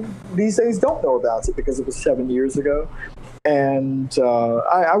people these days don't know about it because it was 7 years ago. And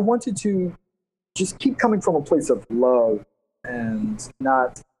I wanted to just keep coming from a place of love and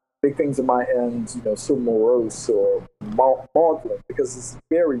not make things on my end, so morose or maudlin, because it's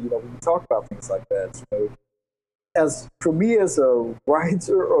very, when you talk about things like that, as for me as a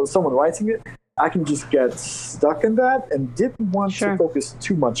writer or someone writing it, I can just get stuck in that and didn't want to focus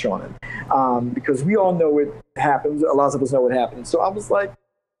too much on it. because we all know it happens. A lot of us know it happens. So I was like,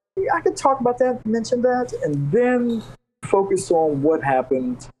 yeah, I could talk about that, mention that, and then focus on what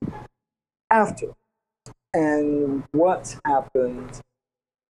happened after and what happened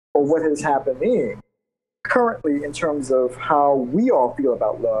or what is happening currently in terms of how we all feel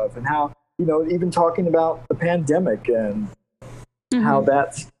about love and how, even talking about the pandemic and how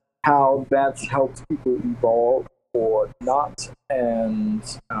that's helped people evolve or not. And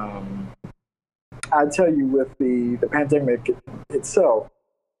I tell you, with the pandemic itself,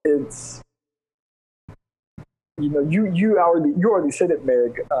 it's, you already said it,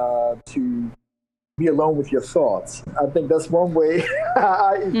 Meg, to be alone with your thoughts. I think that's one way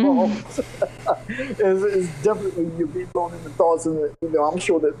I evolved. is definitely you be alone in the thoughts, and I'm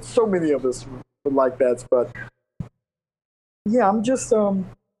sure that so many of us would like that. But yeah, I'm just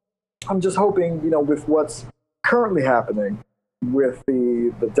hoping, with what's currently happening with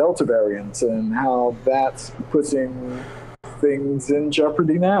the Delta variant and how that's putting things in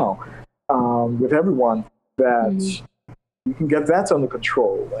jeopardy now with everyone, that we can get that under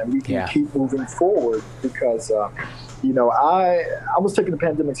control and we can keep moving forward, because I was taking the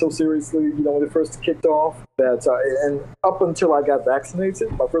pandemic so seriously, when it first kicked off, that and up until I got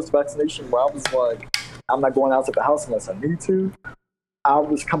vaccinated, my first vaccination, where I was like, I'm not going out of the house unless I need to. I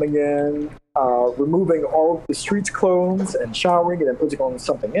was coming in, removing all of the street clothes and showering and then putting on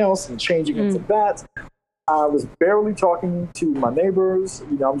something else and changing into that. I was barely talking to my neighbors.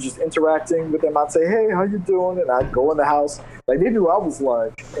 I'm just interacting with them. I'd say, hey, how you doing? And I'd go in the house. Like, they knew I was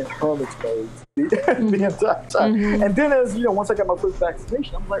like in hermit mode the entire time. And then once I got my first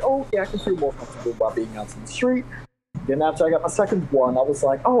vaccination, I was like, oh, yeah, I can feel more comfortable by being out in the street. Then after I got my second one, I was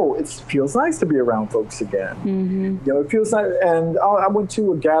like, oh, it feels nice to be around folks again. It feels nice. And I went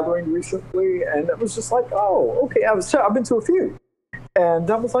to a gathering recently, and it was just like, oh, okay. I've been to a few.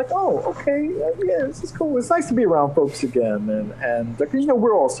 And I was like, oh, okay, yeah, this is cool. It's nice to be around folks again. And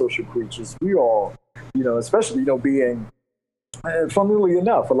we're all social creatures. We all, especially, being, funnily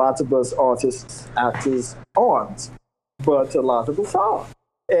enough, a lot of us artists, actors aren't, but a lot of us are.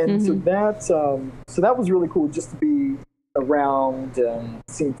 And so that was really cool, just to be around and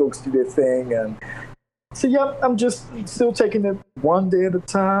seeing folks do their thing. And so, yeah, I'm just still taking it one day at a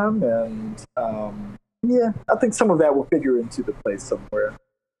time. And yeah, I think some of that will figure into the place somewhere.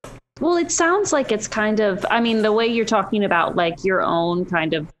 Well, it sounds like it's kind of, the way you're talking about like your own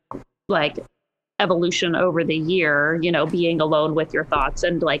kind of like evolution over the year, being alone with your thoughts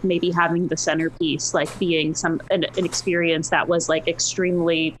and like maybe having the centerpiece, like being an experience that was like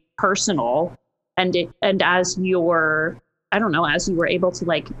extremely personal. And as you were able to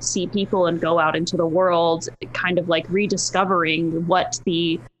like see people and go out into the world, kind of like rediscovering what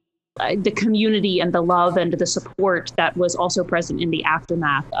the community and the love and the support that was also present in the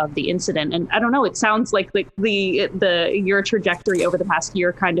aftermath of the incident. And I don't know, it sounds like your trajectory over the past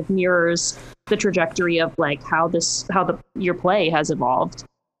year kind of mirrors the trajectory of like how your play has evolved.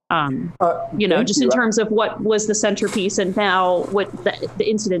 Just in terms of what was the centerpiece and now what the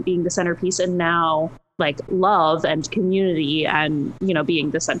incident being the centerpiece, and now like love and community and,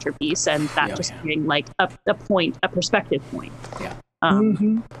 being the centerpiece, and that being like a perspective point. Yeah.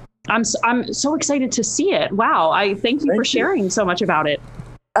 I'm so excited to see it. Wow. I thank you for sharing so much about it.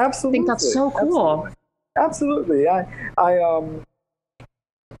 Absolutely. I think that's so cool. Absolutely.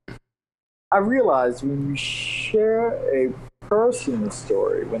 I realize when you share a personal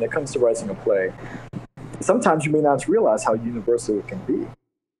story, when it comes to writing a play, sometimes you may not realize how universal it can be.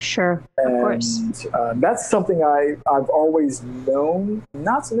 Sure, of course. That's something I've always known,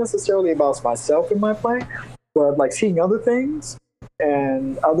 not necessarily about myself in my play, but like seeing other things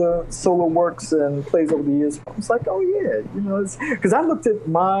and other solo works and plays over the years. I was like, oh yeah, because I looked at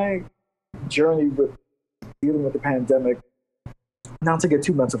my journey with dealing with the pandemic, not to get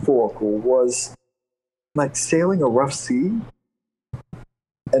too metaphorical, was like sailing a rough sea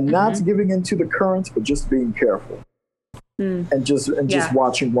and not giving into the currents, but just being careful and just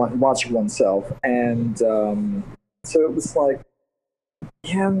watching oneself. And so it was like,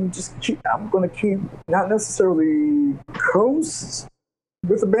 yeah, I'm going to keep not necessarily coast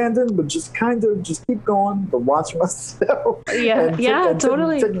with abandon, but just kind of just keep going, but watch myself.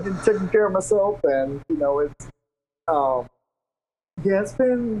 Totally. Taking care of myself. And, it's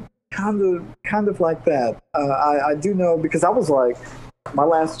been kind of like that. I do know, because I was like, my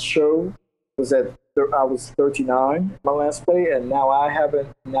last show was I was 39, my last play, and now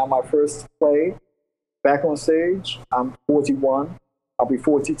my first play back on stage, I'm 41. I'll be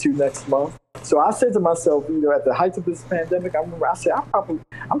 42 next month. So I said to myself, at the height of this pandemic, I said,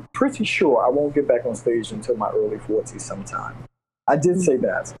 I'm pretty sure I won't get back on stage until my early 40s sometime. I did say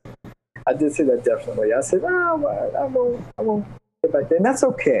that. I did say that definitely. I said, I won't get back there. And that's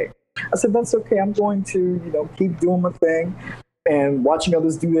okay. I said, that's okay. I'm going to, keep doing my thing and watching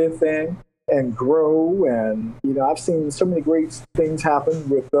others do their thing and grow. And, I've seen so many great things happen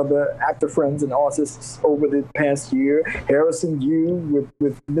with other actor friends and artists over the past year. Harrison, you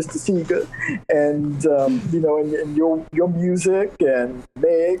with Mr. Seeger, and, and your music, and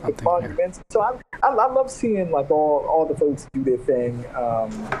Meg with Monuments. So I love seeing like all the folks do their thing,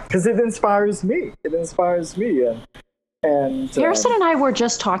 because it inspires me. And Harrison and I were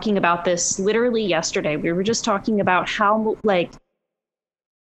just talking about this literally yesterday. We were just talking about how like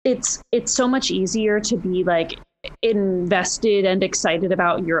it's so much easier to be like invested and excited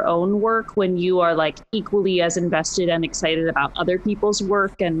about your own work when you are like equally as invested and excited about other people's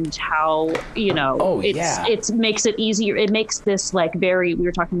work, and how it makes it easier. It makes this like we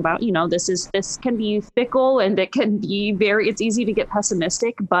were talking about, this can be fickle, and it can be it's easy to get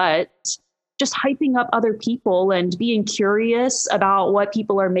pessimistic, but just hyping up other people and being curious about what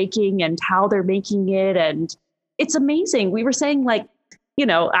people are making and how they're making it. And it's amazing. We were saying like,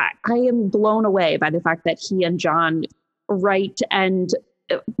 I am blown away by the fact that he and John write and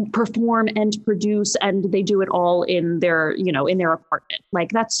perform and produce, and they do it all in their apartment.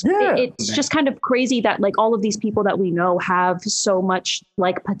 Like it's just kind of crazy that like all of these people that we know have so much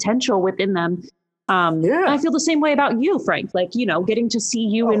like potential within them. I feel the same way about you, Frank, like, getting to see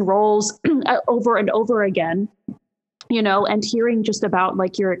you in roles over and over again, and hearing just about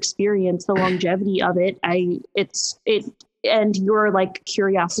like your experience, the longevity of it. And your like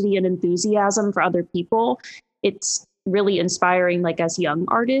curiosity and enthusiasm for other people. It's really inspiring, like as young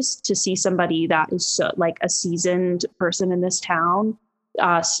artists, to see somebody that is so like a seasoned person in this town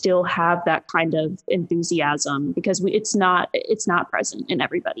still have that kind of enthusiasm, because it's not present in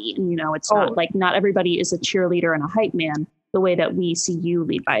everybody. And, it's not like, not everybody is a cheerleader and a hype man the way that we see you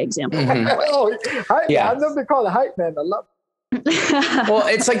lead by example. Mm-hmm. I've never been called a hype man. I love Well,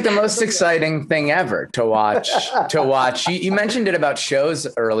 it's like the most exciting thing ever to watch. You mentioned it about shows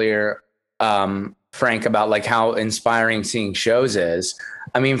earlier, Frank, about like how inspiring seeing shows is.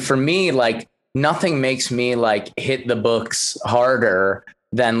 I mean, for me, like nothing makes me like hit the books harder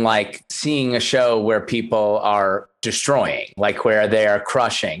than like seeing a show where people are destroying, like where they are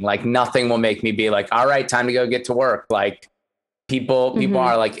crushing. Like nothing will make me be like, all right, time to go get to work. Like people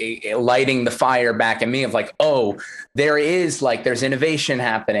are like lighting the fire back at me of like, oh, there's innovation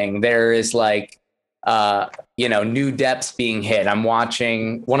happening. There is like, new depths being hit. I'm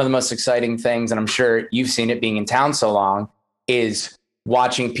watching one of the most exciting things, and I'm sure you've seen it being in town so long, is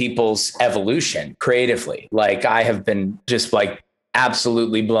watching people's evolution creatively. Like I have been just like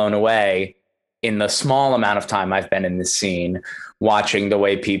absolutely blown away in the small amount of time I've been in this scene, watching the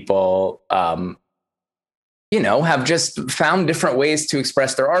way people, have just found different ways to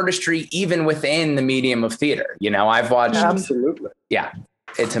express their artistry, even within the medium of theater. I've watched. Absolutely. Yeah,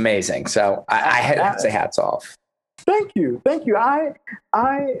 it's amazing. So I have to say hats off. Thank you. I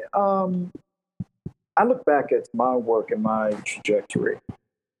look back at my work and my trajectory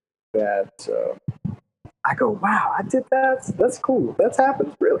that I go, wow, I did that. That's cool. That's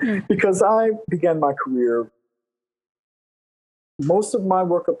happened, really. Because I began my career, most of my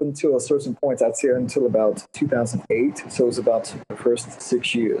work up until a certain point, I'd say until about 2008. So it was about the first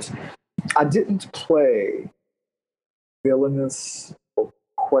 6 years. I didn't play villainous or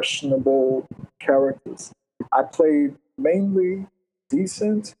questionable characters. I played mainly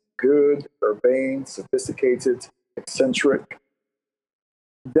decent, good, urbane, sophisticated, eccentric.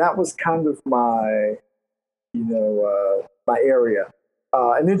 That was kind of my, my area.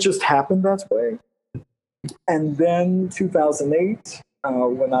 And it just happened that way. And then 2008,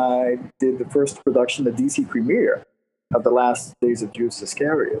 when I did the first production, the DC premiere of The Last Days of Judas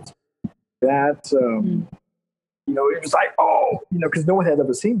Iscariot, that, it was like, because no one had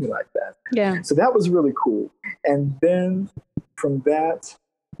ever seen me like that. Yeah. So that was really cool. And then from that,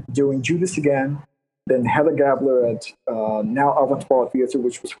 doing Judas again, then Heather Gabler at now Avant-Garde Theater,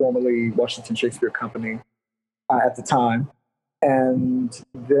 which was formerly Washington Shakespeare Company at the time. And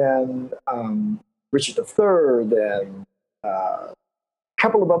then Richard III and a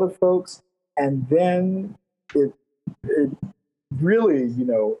couple of other folks. And then it really,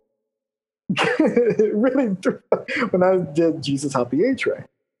 really when I did Jesus Hop the A Train.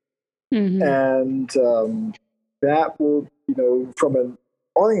 Mm-hmm. And that will, from an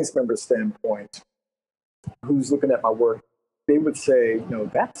audience member standpoint, who's looking at my work, they would say,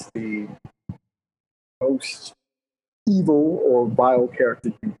 that's the most evil or vile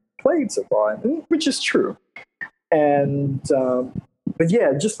character you played so far, which is true. And but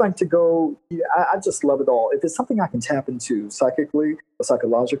yeah, just like to go, yeah, I just love it all. If it's something I can tap into psychically or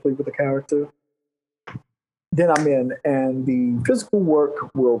psychologically with a character, then I'm in, and the physical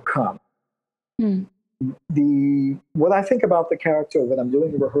work will come. What I think about the character when I'm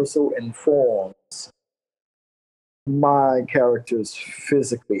doing the rehearsal informs my characters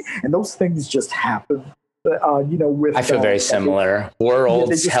physically, and those things just happen. With I feel very similar.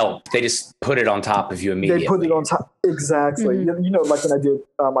 Worlds help. They just put it on top of you immediately. They put it on top. Exactly. Like when I did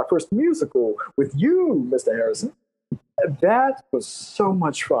my first musical with you, Mr. Harrison, that was so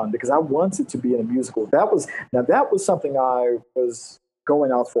much fun because I wanted to be in a musical. That was something I was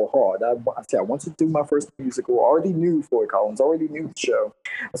going out for hard. I wanted to do my first musical. Already knew Floyd Collins, already knew the show.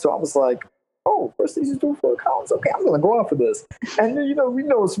 So I was like, oh, first thing to do Floyd Collins. Okay, I'm going to go out for this. And we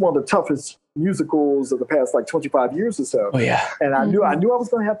know it's one of the toughest musicals of the past 25 years or so. Oh yeah. And I knew I was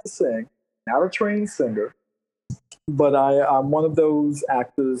going to have to sing. Not a trained singer, but I'm one of those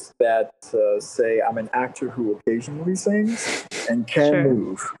actors that say I'm an actor who occasionally sings and can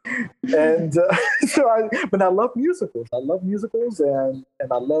move. And but I love musicals. I love musicals, and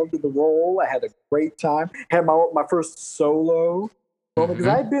I loved the role. I had a great time. Had my first solo moment because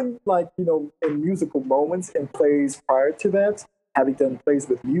I'd been in musical moments and plays prior to that, having done plays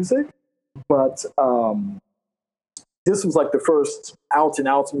with music, but this was the first out and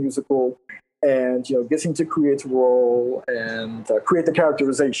out musical. And getting to create a role and create the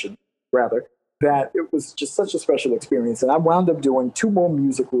characterization, rather, that it was just such a special experience. And I wound up doing 2 more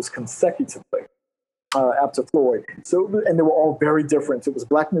musicals consecutively after Floyd. And they were all very different. It was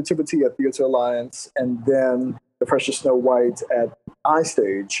Black Nativity at Theatre Alliance, and then The Precious Snow White at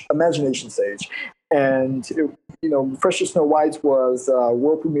Imagination Stage. And Precious Snow White was a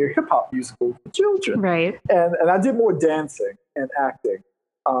world premiere hip hop musical for children, right? And I did more dancing and acting.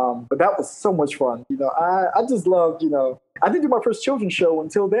 But that was so much fun. I just loved, I didn't do my first children's show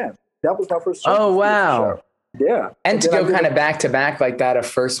until then. That was my first children's show. Yeah. And to go kind of back to back like that, a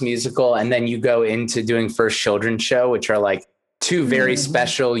first musical, and then you go into doing first children's show, which are 2 very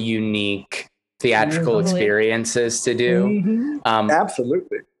special, unique theatrical experiences to do.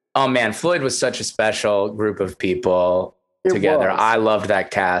 Absolutely. Oh man, Floyd was such a special group of people together. I loved that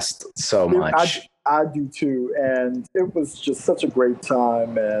cast so much. I do too, and it was just such a great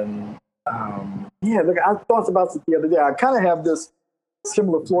time. And I thought about it the other day. I kind of have this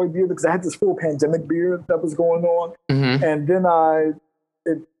similar Floyd beard because I had this full pandemic beard that was going on, and then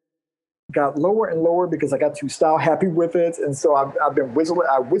it got lower and lower because I got too style happy with it, and so I've been whittling.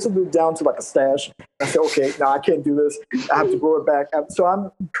 I whittled it down to a stash. I said, okay, no, I can't do this. I have to grow it back. So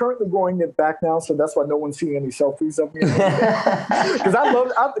I'm currently growing it back now, so that's why no one's seeing any selfies of me. Because I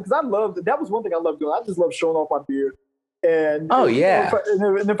loved that was one thing I loved doing. I just love showing off my beard. And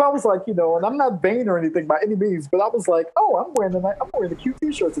if I was and I'm not vain or anything by any means, but I was I'm wearing a cute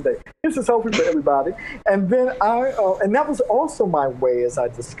T-shirt today. This is healthy for everybody. And then and that was also my way, as I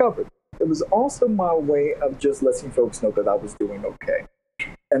discovered. It was also my way of just letting folks know that I was doing okay.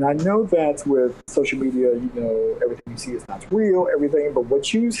 And I know that with social media, everything you see is not real, everything, but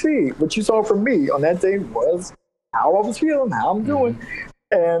what you saw from me on that day was how I was feeling, how I'm doing.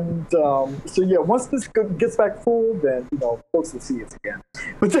 And once this gets back full, then, folks will see it again.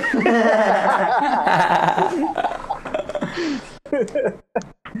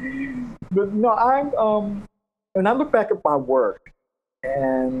 But no, when I look back at my work,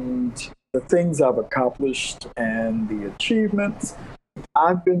 and the things I've accomplished and the achievements,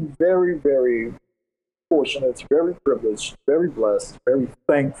 I've been very, very fortunate, very privileged, very blessed, very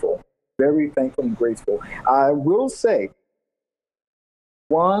thankful and grateful. I will say,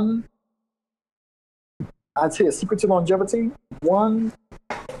 I'd say a secret to longevity, I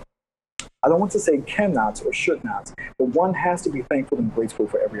don't want to say cannot or should not, but one has to be thankful and grateful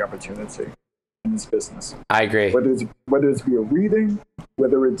for every opportunity in this business. I agree. Whether it's be a reading,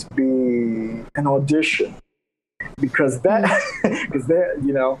 whether it's be an audition, because there's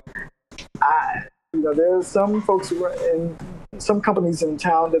some folks who are in some companies in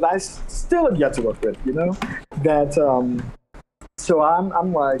town that I still have yet to work with, so I'm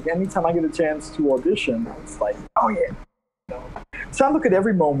anytime I get a chance to audition, it's oh yeah. So I look at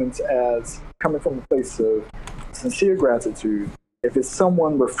every moment as coming from a place of sincere gratitude. If it's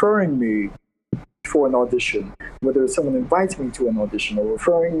someone referring me for an audition, whether someone invites me to an audition or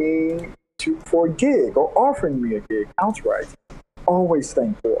referring me for a gig or offering me a gig outright, always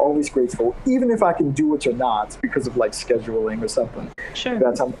thankful, always grateful, even if I can do it or not because of scheduling or something. Sure.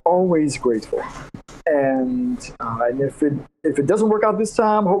 That I'm always grateful. And if it doesn't work out this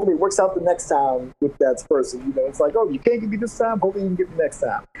time, hopefully it works out the next time with that person. It's you can't get me this time, hopefully you can get me next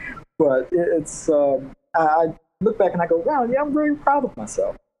time. But it's look back and I go, wow, yeah, I'm very proud of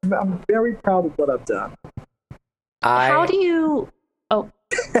myself. I'm very proud of what I've done. How do you? Oh,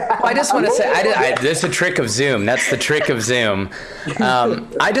 I just want to say, this is a trick of Zoom. That's the trick of Zoom.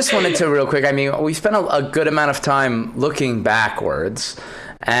 I just wanted to real quick. I mean, we spent a good amount of time looking backwards,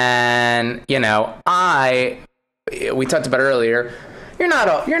 and we talked about earlier. You're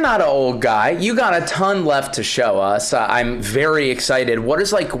not an old guy. You got a ton left to show us. I'm very excited. What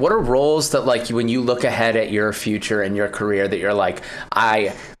are roles that like when you look ahead at your future and your career that you're like,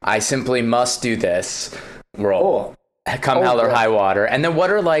 I simply must do this role, come hell or high water? And then what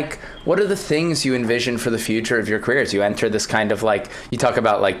are the things you envision for the future of your career as you enter this kind of like, you talk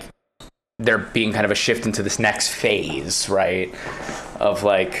about like there being kind of a shift into this next phase, right? Of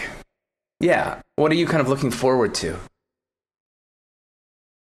like, yeah, what are you kind of looking forward to?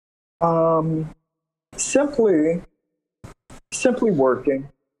 Simply working.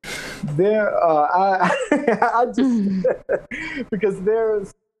 I just because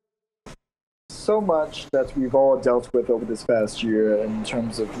there's so much that we've all dealt with over this past year in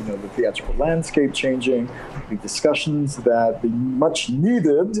terms of the theatrical landscape changing, the much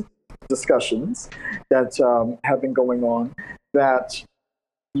needed discussions that have been going on. That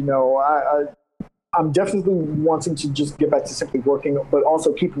I'm definitely wanting to just get back to simply working, but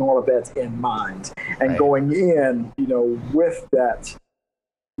also keeping all of that in mind and going in, with that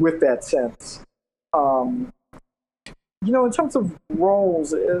sense. In terms of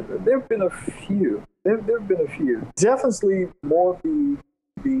roles, there have been a few. Definitely more the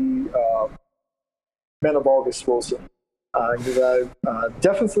Men of August Wilson. Because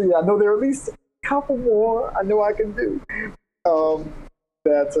definitely, I know there are at least a couple more I know I can do.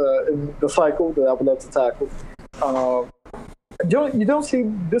 That in the cycle that I would love to tackle. You don't see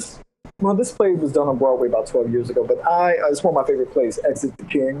this. Well, this play was done on Broadway about 12 years ago, but it's one of my favorite plays, Exit the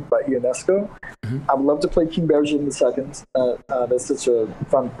King by Ionesco. Mm-hmm. I would love to play King Berger II. That's such a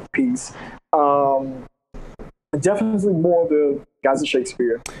fun piece. Definitely more the guys of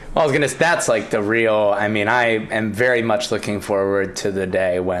Shakespeare. Well, that's like the real, I mean, I am very much looking forward to the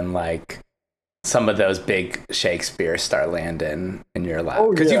day when like some of those big Shakespeare start landing in your lap.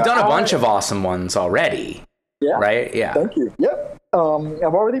 Because you've done a bunch of awesome ones already. Yeah. Right? Yeah. Thank you. Yep.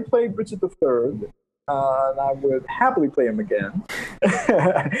 I've already played Richard III, and I would happily play him again.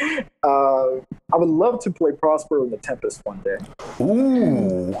 I would love to play Prospero in The Tempest one day.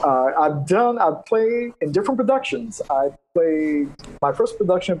 Ooh. I've played in different productions. I played my first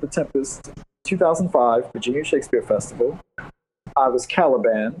production of The Tempest, 2005, Virginia Shakespeare Festival. I was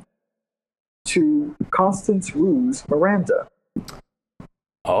Caliban to Constance Wu's Miranda.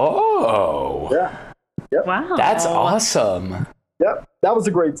 Oh. Yeah. Yep. Wow. That's awesome. Yep. That was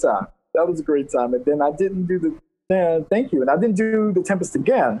a great time. And then I didn't do thank you. And I didn't do The Tempest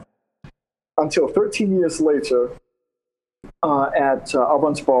again until 13 years later at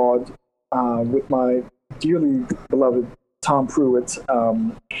Avance Bard with my dearly beloved Tom Pruitt. I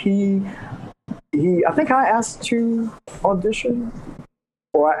think I asked to audition,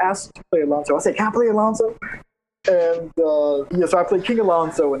 or I asked to play Alonso. I said, can I play Alonso? And so I played King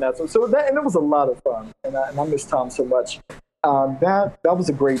Alonso in that. And it was a lot of fun. And I miss Tom so much. That was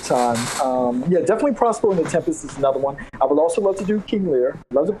a great time. Definitely Prospero in The Tempest is another one. I would also love to do King Lear.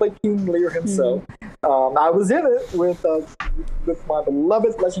 Love to play King Lear himself. Mm-hmm. I was in it with my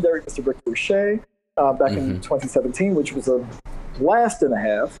beloved legendary Mr. Rick Boucher back in 2017, which was a blast and a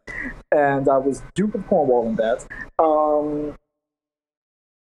half. And I was Duke of Cornwall in that.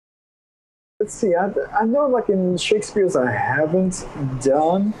 Let's see, I know like in Shakespeare's I haven't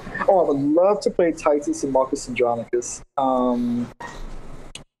done. I would love to play Titus and Marcus Andronicus.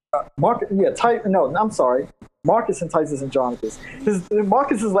 Marcus and Titus Andronicus.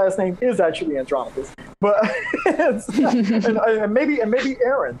 Marcus's last name is actually Andronicus, but and maybe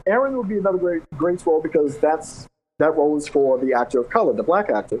Aaron. Aaron would be another great role because that role is for the actor of color, the black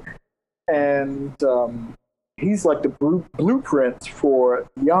actor, and he's like the blueprint for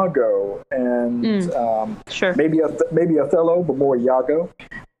Iago and sure. maybe Othello, but more Iago.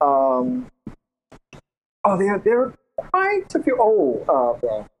 They're quite a few.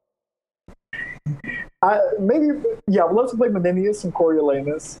 I would love to play Menenius and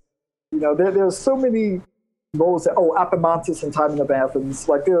Coriolanus. There's so many roles that Epaminondas and Timon of Athens.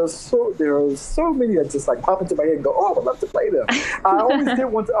 Like there are so many that just like pop into my head and go, I would love to play them. I always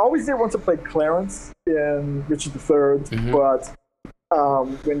did want to play Clarence in Richard III, but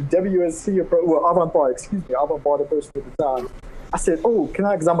when WSC Avant Bard approached me at the time, I said, can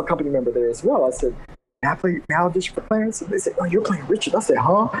I? Because I'm a company member there as well. I said, may I audition for Clarence? And they said, you're playing Richard. I said,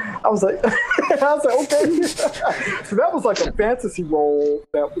 huh? I was like, okay. So that was like a fantasy role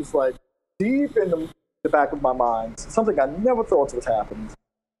that was like deep in the the back of my mind, something I never thought was happening.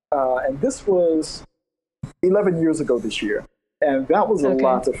 And this was 11 years ago this year. And that was a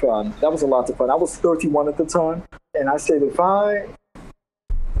lot of fun. I was 31 at the time. And I said, if I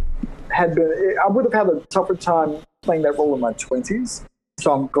would have had a tougher time playing that role in my 20s.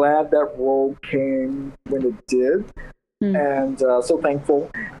 So I'm glad that role came when it did. And so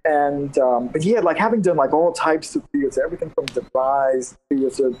thankful. And but yeah, like having done like all types of theater, everything from devised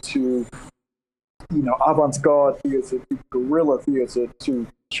theater to avant-garde theater to guerrilla theater to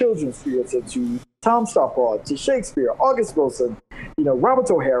children's theater to Tom Stoppard to Shakespeare, August Wilson, Robert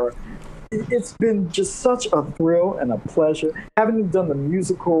O'Hara. It's been just such a thrill and a pleasure having done the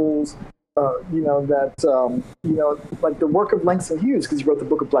musicals. Like the work of Langston Hughes, because he wrote the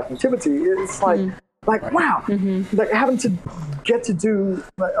Book of Black Nativity. It's like wow, like having to get to do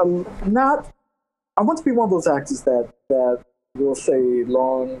I want to be one of those actors that will say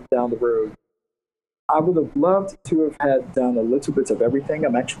long down the road, I would have loved to have had done a little bit of everything.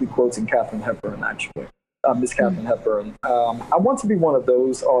 I'm actually quoting Katharine Hepburn, Miss Katharine Hepburn. I want to be one of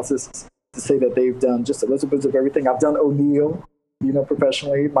those artists to say that they've done just a little bit of everything. I've done O'Neill,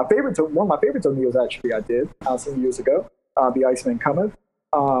 professionally. One of my favorite O'Neills actually I did some years ago, The Iceman Cometh.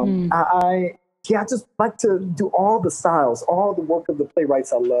 I just like to do all the styles, all the work of the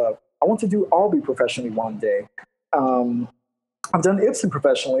playwrights I love. I want to do Albee professionally one day. I've done Ibsen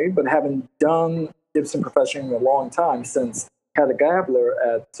professionally, but haven't done Ibsen professionally in a long time since Hedda Gabler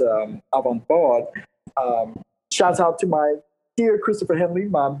at Avant-Garde. Shouts out to my dear Christopher Henley,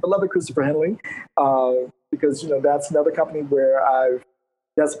 my beloved Christopher Henley, because that's another company where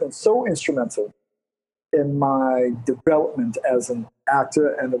that's been so instrumental in my development as an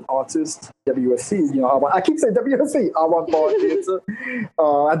actor and an artist. WSC, I keep saying WSC, Avant-Garde Theater.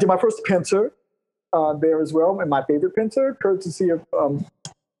 I did my first Pinter there as well, and my favorite Pinter, courtesy of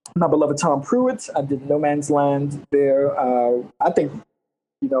my beloved Tom Pruitt. I did No Man's Land there. I think,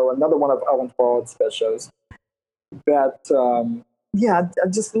 another one of Avant-Garde's best shows. That, I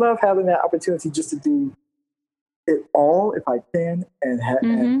just love having that opportunity just to do it all if I can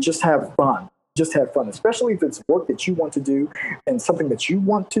and just have fun. Just have fun, especially if it's work that you want to do and something that you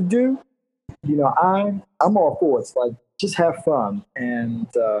want to do. I'm all for it. It's like, just have fun. And,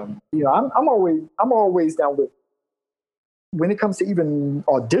 I'm always down with, when it comes to even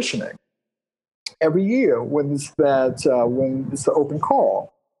auditioning, every year when it's the open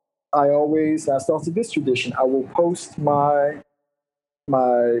call, I started this tradition. I will post my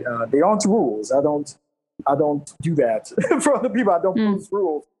they aren't rules. I don't do that for other people. I don't post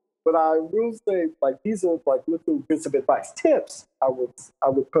rules, but I will say, like, these are like little bits of advice, tips I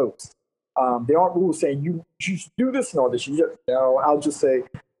would post. There aren't rules saying you should do this in audition. No, I'll just say,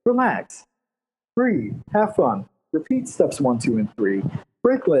 relax, breathe, have fun, repeat steps 1, 2, and 3,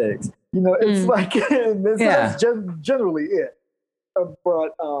 break legs. It's like that's generally it.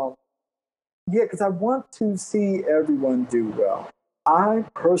 Because I want to see everyone do well. I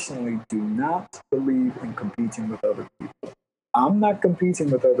personally do not believe in competing with other people. I'm not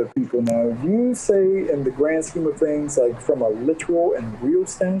competing with other people. Now, if you say in the grand scheme of things, like from a literal and real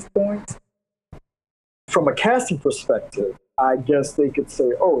standpoint, from a casting perspective, I guess they could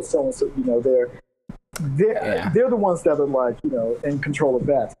say, oh, so-and-so, they're the ones that are like, in control of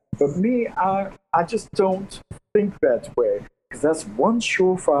that. But me, I just don't think that way, because that's one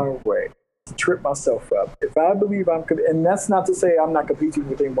surefire way to trip myself up. If I believe and that's not to say I'm not competing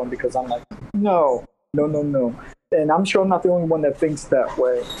with anyone, because I'm like, no. And I'm sure I'm not the only one that thinks that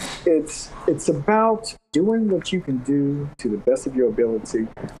way. It's about doing what you can do to the best of your ability.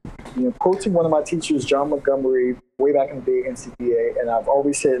 Quoting one of my teachers, John Montgomery, way back in the day, NCBA, and I've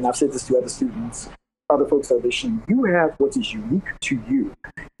always said, and I've said this to other students, other folks auditioning, you have what is unique to you.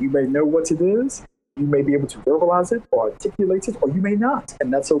 You may know what it is. You may be able to verbalize it or articulate it, or you may not,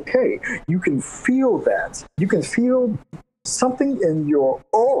 and that's okay. You can feel that. You can feel something in your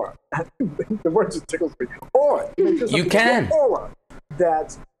aura. The word just tickles me. Aura. You can. Your aura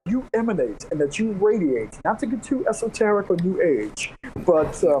that you emanate and that you radiate. Not to get too esoteric or new age,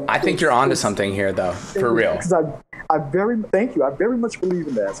 but I think you're onto something here, though, for real. Because thank you. I very much believe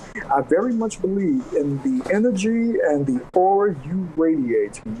in that. I very much believe in the energy and the aura you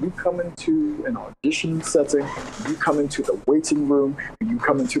radiate when you come into an audition setting, when you come into the waiting room, when you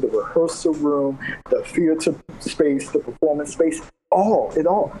come into the rehearsal room, the theater space, the performance space, it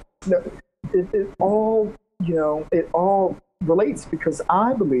all relates, because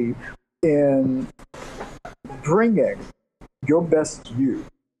I believe in bringing your best you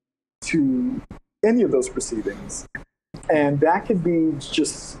to any of those proceedings. And that could be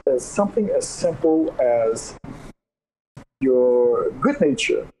just something as simple as your good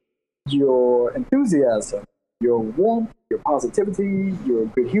nature, your enthusiasm, your warmth, your positivity, your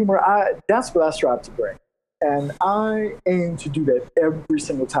good humor. That's what I strive to bring. And I aim to do that every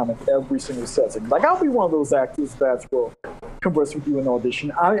single time in every single setting. Like, I'll be one of those actors that will converse with you in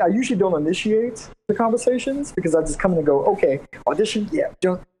audition. I usually don't initiate the conversations because I just come in and go, okay, audition, yeah,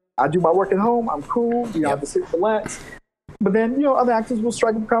 I do my work at home, I'm cool, I just sit, relax. But then, other actors will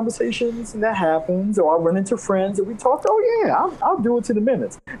strike up conversations, and that happens. Or I'll run into friends, and we talk. Oh yeah, I'll do it in a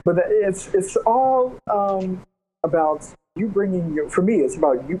minute. But it's all about you bringing for me, it's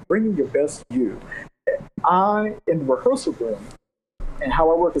about you bringing your best you. In the rehearsal room, and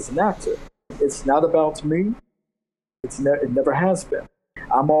how I work as an actor, it's not about me. It never has been.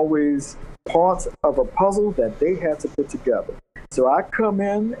 I'm always part of a puzzle that they had to put together. So I come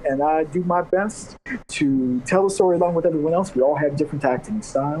in and I do my best to tell the story along with everyone else. We all have different acting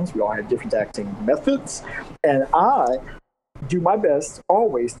styles. We all have different acting methods. And I do my best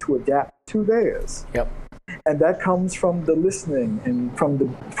always to adapt to theirs. Yep. And that comes from the listening and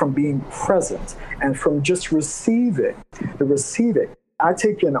from being present and from just receiving. I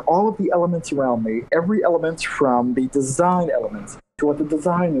take in all of the elements around me, every element from the design elements to what the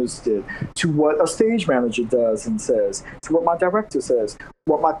designers did, to what a stage manager does and says, to what my director says,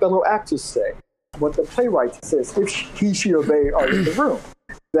 what my fellow actors say, what the playwright says, if he, she, or they are in the room.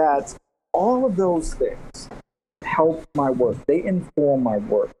 That all of those things help my work. They inform my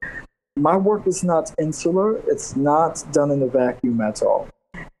work. My work is not insular. It's not done in a vacuum at all.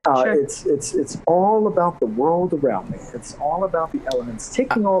 Sure. It's all about the world around me. It's all about the elements,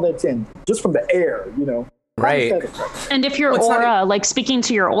 taking all that in, just from the air, Right. And if your aura, like speaking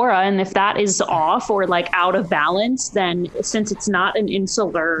to your aura, and if that is off or like out of balance, then since it's not an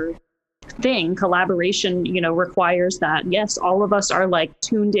insular thing, collaboration, requires that, yes, all of us are like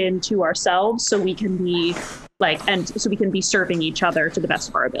tuned in to ourselves so we can be serving each other to the best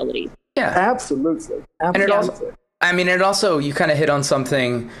of our ability. Yeah, absolutely. And it also, you kind of hit on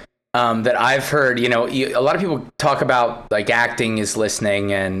something that I've heard, a lot of people talk about like acting is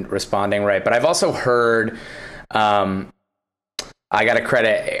listening and responding, right? But I've also heard, I got to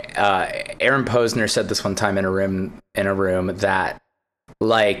credit, Aaron Posner said this one time in a room that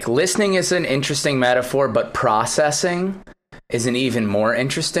like listening is an interesting metaphor, but processing is an even more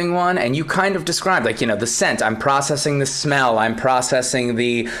interesting one. And you kind of described like, the scent, I'm processing the smell, I'm processing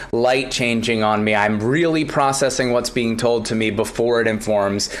the light changing on me. I'm really processing what's being told to me before it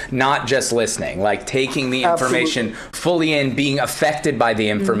informs, not just listening, like taking the information fully in, being affected by the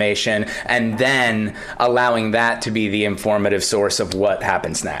information, and then allowing that to be the informative source of what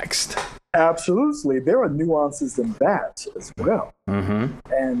happens next. Absolutely. There are nuances in that as well. Mm-hmm.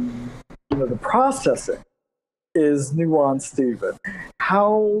 And, the processing is nuanced even.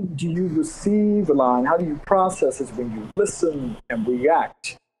 How do you receive a line? How do you process it when you listen and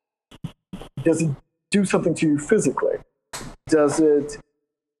react? Does it do something to you physically? Does it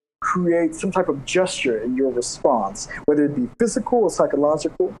create some type of gesture in your response, whether it be physical or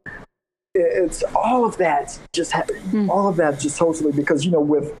psychological? It's all of that just totally, because,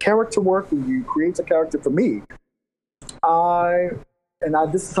 with character work, when you create a character, for me,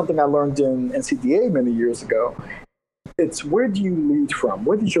 this is something I learned in NCDA many years ago. It's where do you lead from?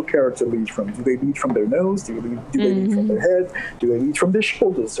 Where does your character lead from? Do they lead from their nose? Do they lead from their head? Do they lead from their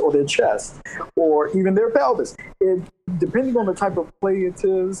shoulders or their chest or even their pelvis? Depending on the type of play it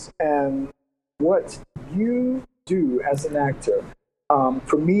is and what you do as an actor.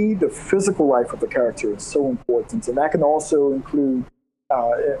 For me, the physical life of the character is so important, and that can also include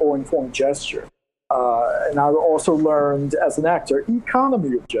or inform gesture. And I also learned as an actor,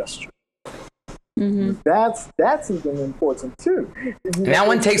 economy of gesture. Mm-hmm. That's even important too. That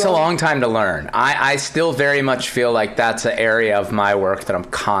one takes a long time to learn. I still very much feel like that's an area of my work that I'm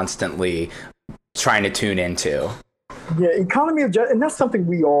constantly trying to tune into. Yeah, economy of gesture, and that's something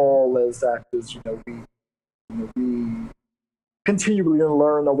we all as actors, we continually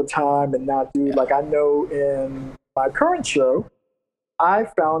learn over time and not do. Yeah. Like I know in my current show, I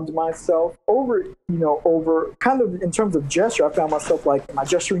found myself over kind of in terms of gesture, I found myself like, am I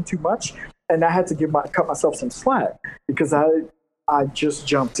gesturing too much? And I had to cut myself some slack because I just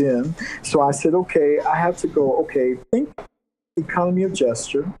jumped in. So I said, okay, I have to go, think economy of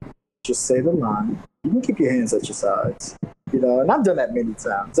gesture, just say the line. You can keep your hands at your sides. And I've done that many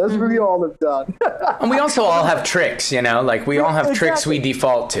times. That's really all I've done. And we also all have tricks, like we all have tricks we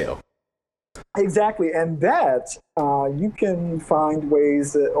default to. Exactly. And that you can find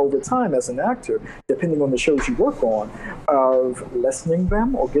ways that over time as an actor, depending on the shows you work on, of lessening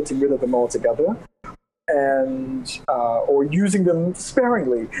them or getting rid of them altogether and or using them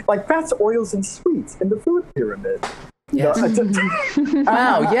sparingly, like fats, oils, and sweets in the food pyramid. Yes.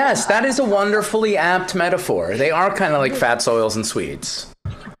 Wow, yes, that is a wonderfully apt metaphor. They are kind of like fats, oils, and sweets.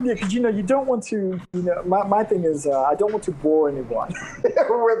 Yeah, because you don't want to. My thing is I don't want to bore anyone.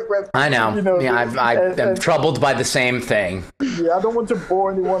 with, I know. I'm troubled by the same thing. Yeah, I don't want to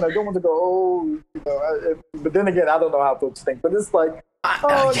bore anyone. I don't want to go. But then again, I don't know how folks think. But it's like,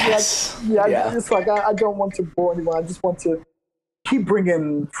 yes, it's like I don't want to bore anyone. I just want to keep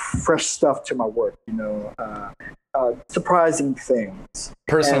bringing fresh stuff to my work. Surprising things,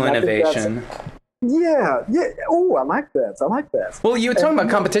 personal innovation. Yeah. Oh, I like that. Well, you were talking about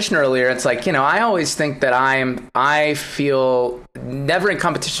competition earlier. It's like, I always think that I feel never in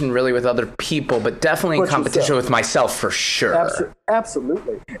competition really with other people, but definitely in competition with myself for sure.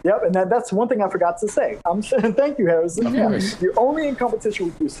 Absolutely. Yep. And that's one thing I forgot to say. Thank you, Harrison. You're only in competition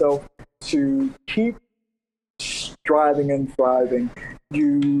with yourself to keep striving and thriving.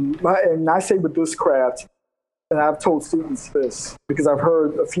 And I say with this craft, and I've told students this because I've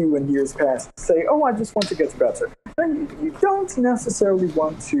heard a few in years past say, "Oh, I just want to get better." And you don't necessarily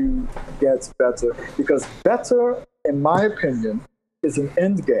want to get better, because better, in my opinion, is an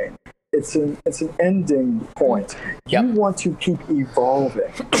end game. It's an ending point. Yep. You want to keep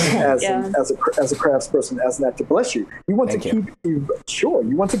evolving as a craftsperson, as an actor. Bless you. You want You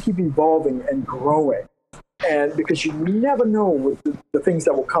want to keep evolving and growing. And because you never know what the things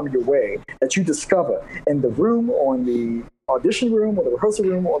that will come your way that you discover in the room, or in the audition room, or the rehearsal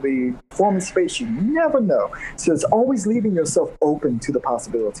room, or the performance space, you never know. So it's always leaving yourself open to the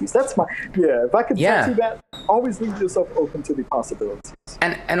possibilities. That's if I could tell you that, always leave yourself open to the possibilities.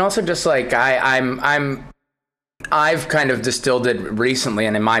 And also just like I've kind of distilled it recently,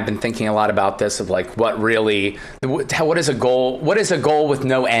 and I've been thinking a lot about this of like what is a goal with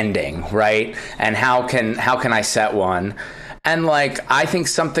no ending, right? And how can I set one? And like, I think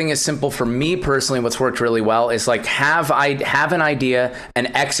something as simple for me personally, what's worked really well is like have an idea and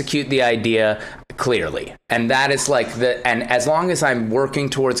execute the idea clearly. And that is like and as long as I'm working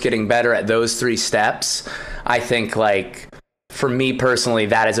towards getting better at those 3 steps, I think like, for me personally,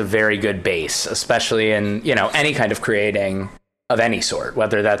 that is a very good base, especially in, any kind of creating of any sort,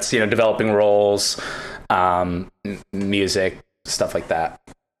 whether that's, developing roles, music, stuff like that.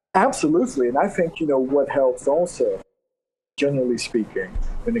 Absolutely. And I think, what helps also, generally speaking,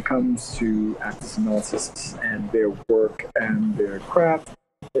 when it comes to actors and artists and their work and their craft,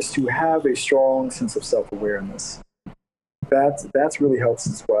 is to have a strong sense of self-awareness. That's really helps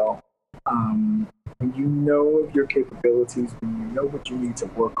as well. When you know of your capabilities, when you know what you need to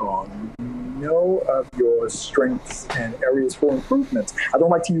work on, when you know of your strengths and areas for improvement. I don't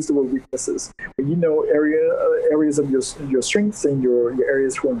like to use the word weaknesses. When you know areas of your strengths and your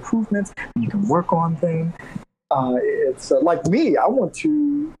areas for improvement, you can work on them. It's like me, I want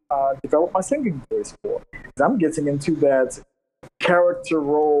to develop my singing voice more. I'm getting into that character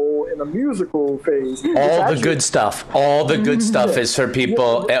role in a musical phase. All the good stuff is for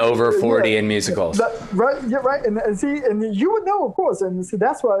people over 40 in musicals. Right. And see, and you would know, of course. And see,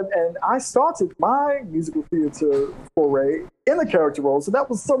 that's why. And I started my musical theater foray in a character role, so that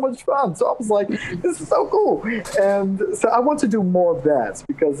was so much fun. So I was like, this is so cool. And so I want to do more of that,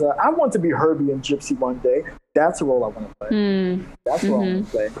 because I want to be Herbie and Gypsy one day. That's a role I want to play. That's what I want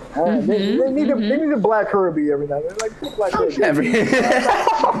to play. They need a black Herbie every night. They're like, black Herbie.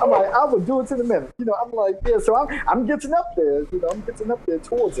 I'm like, I will do it in a minute. I'm like, so I'm getting up there. I'm getting up there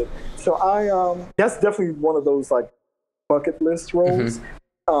towards it. So that's definitely one of those like bucket list roles.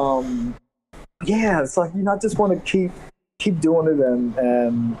 It's like, I just want to keep doing it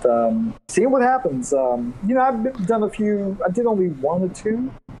and seeing what happens. I've done a few. I did only 1 or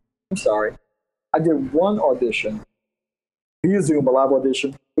 2. I'm sorry. I did 1 audition via Zoom, a live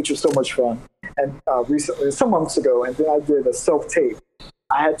audition, which was so much fun. And recently, some months ago, and then I did a self-tape.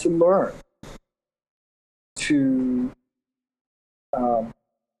 I had to learn to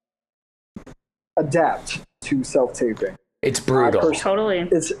adapt to self-taping. It's brutal. Totally.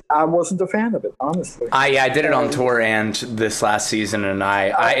 I wasn't a fan of it, honestly. I did it on tour and this last season, and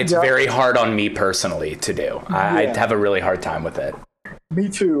it's very hard on me personally to do. I have a really hard time with it. Me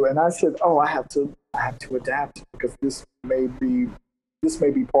too. And I said, I have to adapt, because this may be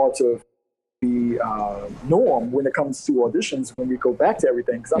part of the norm when it comes to auditions when we go back to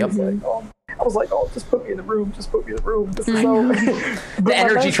everything. Because I was like, just put me in the room. This is so. The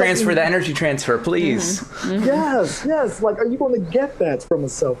energy transfer, please. Yes. Like, are you going to get that from a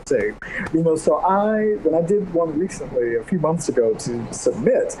self-tape? So when I did one recently, a few months ago, to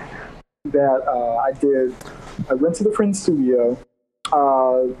submit, that I went to the Friend studio.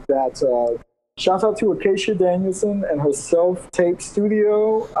 Shout out to Acacia Danielson and her self-tape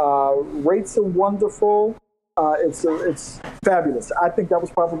studio. Rates are wonderful. it's fabulous. I think that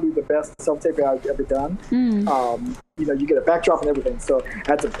was probably the best self-taping I've ever done. You get a backdrop and everything, so I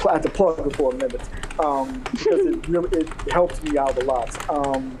had to plug it for a minute because it helped me out a lot.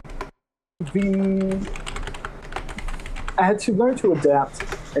 I had to learn to adapt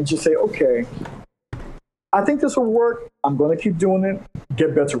and just say, okay, I think this will work. I'm going to keep doing it,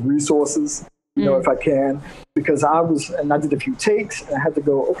 get better resources, if I can, because I did a few takes and I had to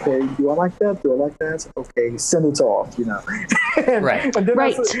go, okay, do I like that? Do I like that? Okay, send it off, Right.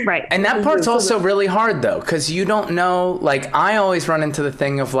 Right. And that part's also really hard though, because you don't know, like I always run into the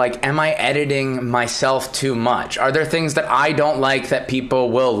thing of like, am I editing myself too much? Are there things that I don't like that people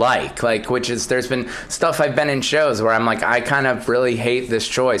will like? Like, there's been stuff I've been in shows where I'm like, I kind of really hate this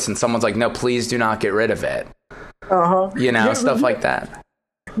choice. And someone's like, no, please do not get rid of it. Stuff like that.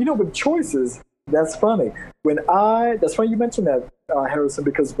 With choices, that's funny. That's funny you mentioned that, Harrison,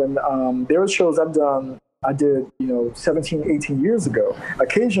 because when there are shows I did, 17, 18 years ago,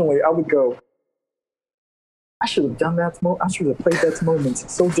 occasionally I would go, I should have done that. I should have played that moment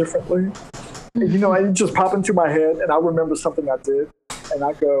so differently. And, it just pop into my head and I remember something I did and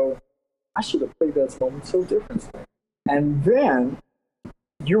I go, I should have played that moment so differently. And then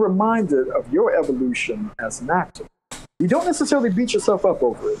you're reminded of your evolution as an actor. You don't necessarily beat yourself up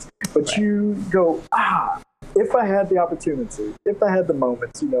over it, but you go, if I had the opportunity, if I had the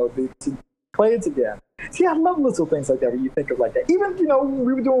moment, to play it again. See, I love little things like that when you think of like that. Even, when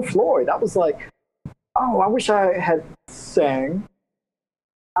we were doing Floyd, I was like, I wish I had sang.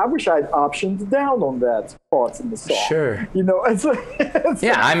 I wish I had optioned down on that part in the song. Sure.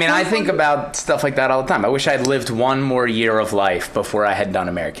 I think about stuff like that all the time. I wish I had lived one more year of life before I had done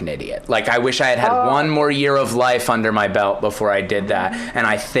American Idiot. Like, I wish I had had one more year of life under my belt before I did that. And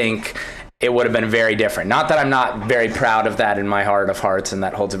I think it would have been very different. Not that I'm not very proud of that in my heart of hearts, and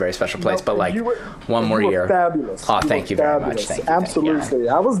that holds a very special place, but like one more year. Fabulous. Oh, thank you very much. Thank you. Absolutely.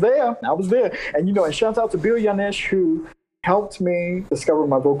 I was there. And, and shout out to Bill Yanesh, who helped me discover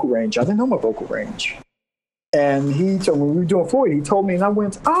my vocal range. I didn't know my vocal range. And he told me, when we were doing Floyd, he told me, and I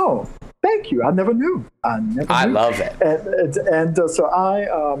went, oh, thank you. I never knew. I love it. And so I,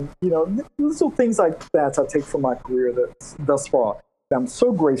 little things like that I take from my career thus far that I'm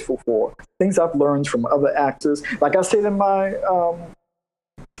so grateful for. Things I've learned from other actors. Like I said in my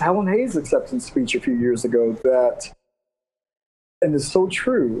Helen Hayes acceptance speech a few years ago, and it's so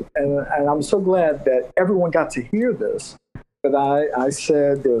true. And I'm so glad that everyone got to hear this. But I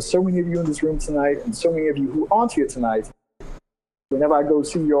said, there are so many of you in this room tonight and so many of you who aren't here tonight. Whenever I go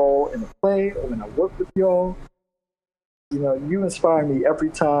see y'all in a play or when I work with y'all, you inspire me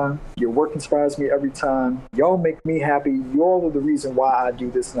every time. Your work inspires me every time. Y'all make me happy. Y'all are the reason why I do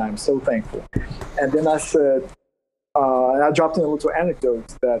this, and I'm so thankful. And then I said, and I dropped in a little anecdote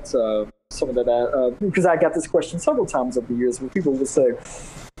that because I got this question several times over the years where people would say,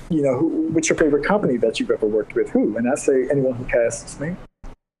 what's your favorite company that you've ever worked with? Who? And I say, anyone who casts me.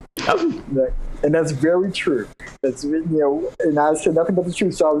 And that's very true. That's, and I said nothing but the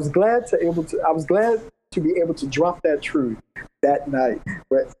truth. So I was glad to be able to drop that truth that night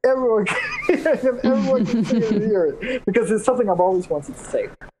where everyone can see it and hear it, because it's something I've always wanted to say.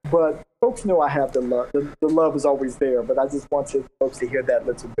 But folks know I have the love. The love is always there, but I just wanted folks to hear that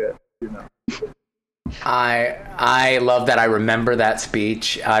little bit, I love that. I remember that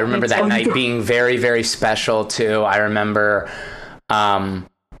speech. I remember that night being very, very special too. I remember, I've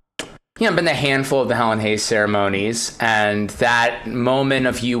been to a handful of the Helen Hayes ceremonies, and that moment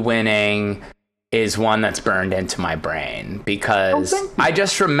of you winning is one that's burned into my brain, because I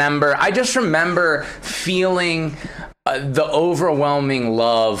just remember feeling the overwhelming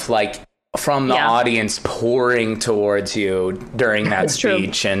love, like from the audience pouring towards you during that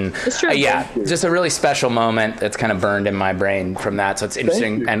speech. True. And it's true. Just a really special moment that's kind of burned in my brain from that. So it's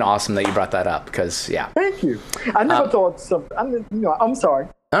interesting and awesome that you brought that up, because Thank you. I never thought something, I'm sorry.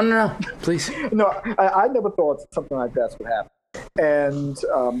 No, please. No, I never thought something like that would happen. And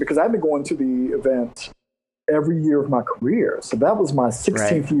because I've been going to the event every year of my career. So that was my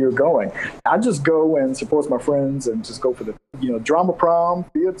 16th year going. I just go and support my friends and just go for the, drama prom,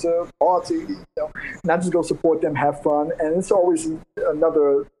 theater, party, and I just go support them, have fun. And it's always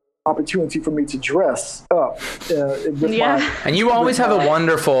another opportunity for me to dress up. And you always have a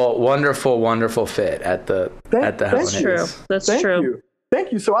wonderful, wonderful, wonderful fit at the That's true. That's true.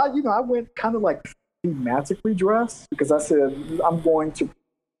 Thank you. So I went kind of like thematically dressed, because I said I'm going to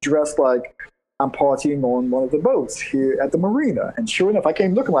dress like I'm partying on one of the boats here at the marina. And sure enough, I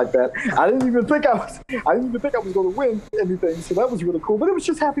came looking like that. I didn't even think I was going to win anything. So that was really cool. But I was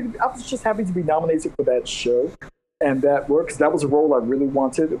just happy to be nominated for that show. And that works. That was a role I really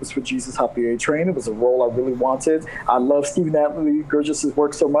wanted. It was for Jesus Hop the A Train. It was a role I really wanted. I love Stephen Atlee Gurgis's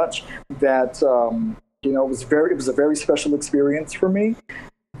work so much that it was a very special experience for me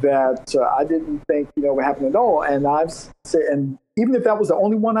that I didn't think would happen at all. And I've said, and even if that was the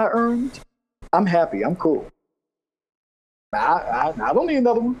only one I earned, I'm happy. I'm cool. I don't need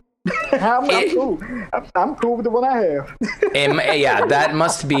another one. I'm cool. I'm cool with the one I have. Yeah, that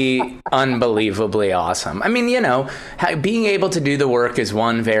must be unbelievably awesome. I mean, being able to do the work is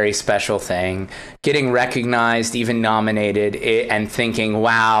one very special thing. Getting recognized, even nominated, and thinking,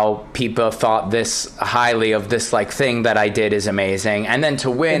 wow, people thought this highly of this thing that I did is amazing. And then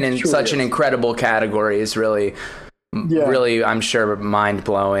to win in such an incredible category is really... Yeah. Really, I'm sure,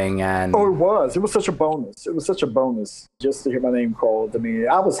 mind-blowing. And it was such a bonus. It was such a bonus just to hear my name called. I mean,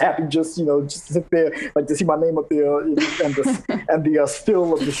 I was happy just to sit there, to see my name up there and the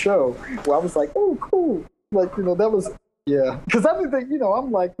still of the show. Where I was like, oh, cool. That was... Yeah, because I think I'm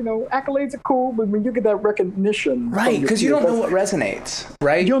accolades are cool, but when you get that recognition, right? Because you don't know what resonates,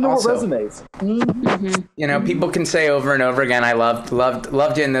 right? You don't know what resonates. Mm-hmm. People can say over and over again, "I loved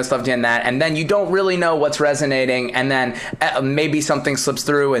you in this, loved you in that," and then you don't really know what's resonating, and then maybe something slips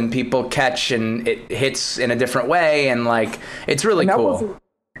through and people catch and it hits in a different way, and it's really cool.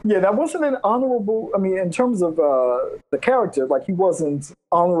 That wasn't an honorable. I mean, in terms of the character, he wasn't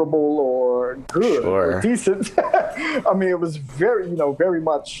honorable or good or decent. I mean, it was very, very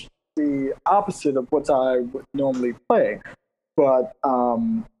much the opposite of what I would normally play. But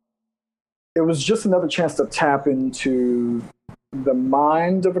it was just another chance to tap into the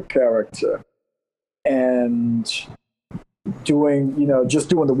mind of a character and doing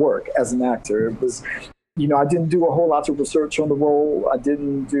the work as an actor. It was. I didn't do a whole lot of research on the role. I did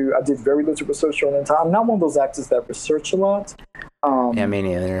very little research on it. I'm not one of those actors that research a lot. Yeah, me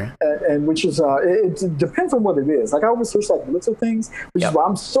neither. And which is, it depends on what it is. I always research little things, which is why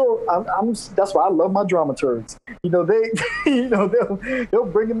that's why I love my dramaturgs. They'll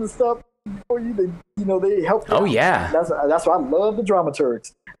bring in the stuff for you. They help you. Oh, yeah. That's why I love the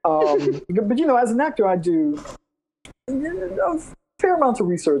dramaturgs. But as an actor, I do fair amount of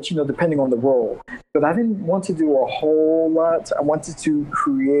research, depending on the role. But I didn't want to do a whole lot. I wanted to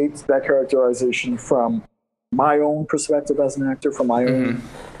create that characterization from my own perspective as an actor, from my own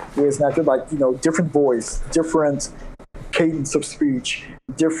way as an actor, different voice, different cadence of speech,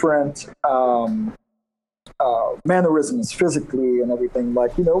 different mannerisms physically and everything.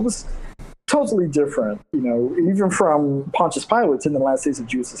 It was totally different, even from Pontius Pilate in the last days of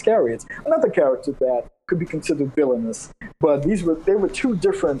Judas Iscariot, another character that could be considered villainous. But they were two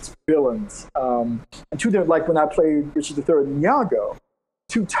different villains. And two different, when I played Richard III in Iago,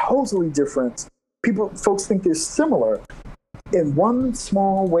 two totally different folks think they're similar. In one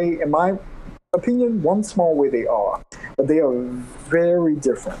small way, in my opinion, one small way they are. But they are very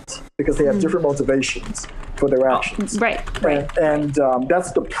different because they have different motivations for their actions. Right. And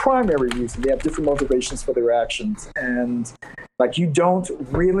that's the primary reason. They have different motivations for their actions. And you don't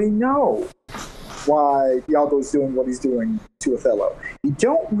really know why Iago's doing what he's doing to Othello. You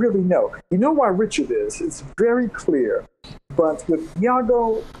don't really know. You know why Richard is. It's very clear. But with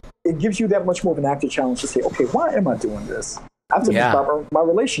Iago, it gives you that much more of an actor challenge to say, okay, why am I doing this? I have to think about my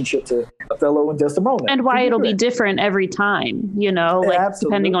relationship to Othello and Desdemona. And why it'll be different every time,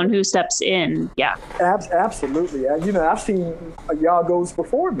 depending on who steps in. Yeah. Absolutely. I've seen Iagos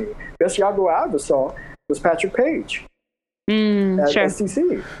before me. Best Iago I ever saw was Patrick Page. At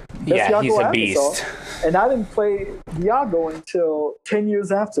SCC. Yeah, he's a beast. And I didn't play Iago until 10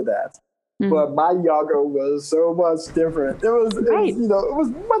 years after that. But my Iago was so much different. It was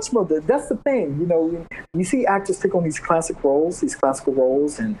much more. That's the thing. You see actors take on these classical roles,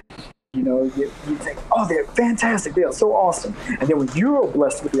 and you think, oh, they're fantastic. They are so awesome. And then when you're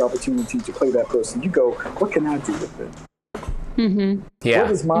blessed with the opportunity to play that person, you go, what can I do with it? Mm-hmm. Yeah.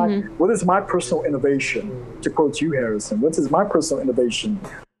 What is my personal innovation? To quote you, Harrison, what is my personal innovation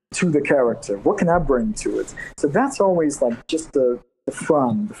to the character? What can I bring to it? So that's always just the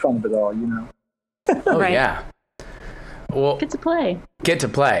fun of it all, Oh, right. Yeah. Well, get to play.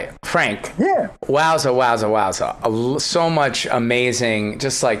 Frank. Yeah. Wowza. So much amazing.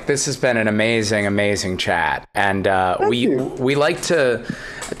 Just this has been an amazing chat. And we like to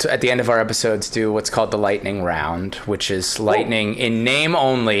at the end of our episodes do what's called the lightning round, which is lightning in name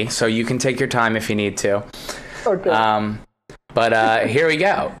only. So you can take your time if you need to. Okay. But here we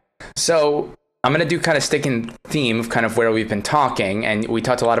go. So I'm going to do kind of stick in theme of kind of where we've been talking. And we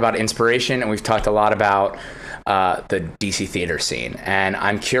talked a lot about inspiration, and we've talked a lot about the DC theater scene. And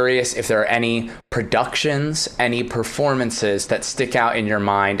I'm curious if there are any productions, any performances that stick out in your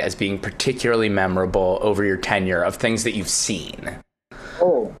mind as being particularly memorable over your tenure of things that you've seen.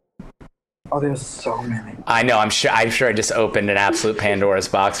 Oh, there's so many. I know. I'm sure I just opened an absolute Pandora's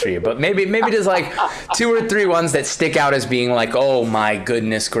box for you, but maybe there's like 2 or 3 ones that stick out as being like, oh my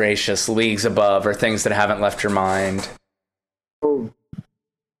goodness gracious, leagues above, or things that haven't left your mind.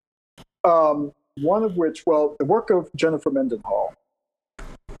 One of which, well, the work of Jennifer Mendenhall.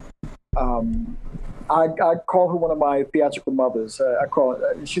 I call her one of my theatrical mothers.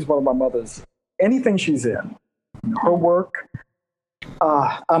 She's one of my mothers. Anything she's in, her work.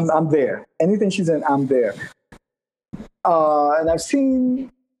 I'm there. Anything she's in, I'm there. And I've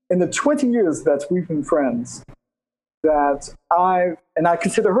seen in the 20 years that we've been friends that I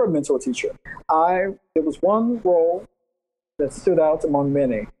consider her a mentor teacher. There was one role that stood out among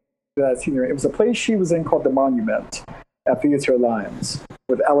many that I've seen her. It was a play she was in called The Monument at Theatre Alliance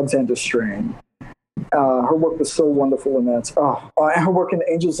with Alexander Strain. Her work was so wonderful in that. And her work in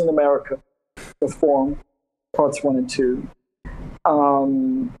Angels in America with Forum, parts 1 and 2.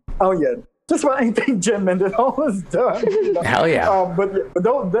 Just about anything Jen Mendenhall has done. Hell yeah. But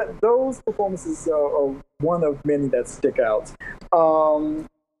those performances are one of many that stick out.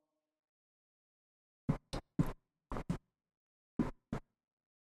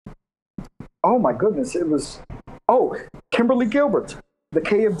 Oh my goodness, it was Kimberly Gilbert, the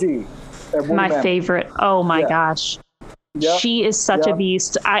KFD. My favorite. Oh my gosh. Yep. She is such a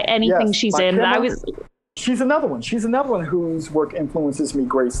beast. Anything she's in. She's another one. She's another one whose work influences me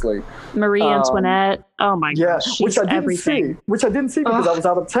greatly. Marie Antoinette. Oh my gosh. Which I didn't see because I was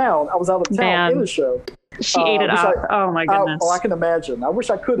out of town. I was out of town in the show. She ate it up. Oh my goodness. I can imagine. I wish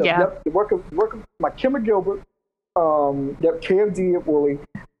I could have. Yeah. Yep, the work of my Kimberly Gilbert. KFD at Woolley.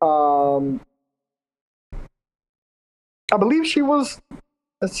 I believe she was.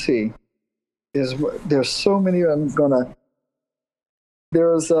 Let's see. There's so many.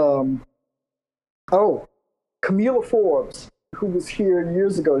 There's Camila Forbes, who was here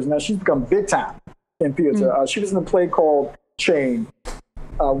years ago. Now she's become big time in theater. She was in a play called Chain,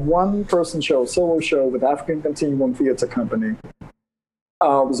 one-person show, solo show with African Continuum Theater Company. It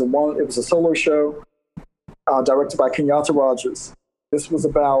was a solo show directed by Kenyatta Rogers. This was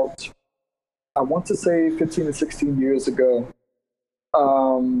about, I want to say, 15 or 16 years ago.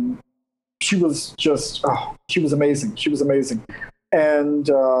 She was amazing. She was amazing. And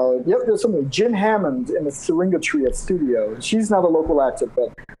there's somebody, Jen Hammond in the Syringa Tree Studio. She's not a local actor,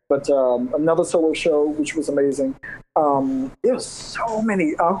 but another solo show, which was amazing. There's so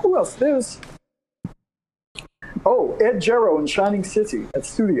many. Who else? There's Ed Jarrow in Shining City at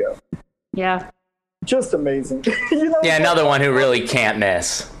Studio. Yeah. Just amazing. Another one who really can't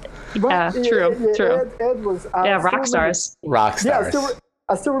miss. Yeah, true. Ed was. Rock stars. Rock stars. Yeah,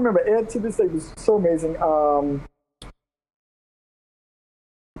 I still remember Ed to this day was so amazing.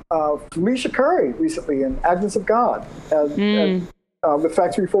 Felicia Curry recently in Agnes of God with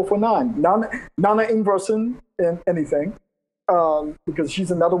Factory 449. Nana Ingvarson in Anything, because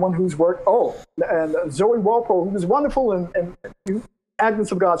she's another one who's worked. And Zoe Walpole, who was wonderful in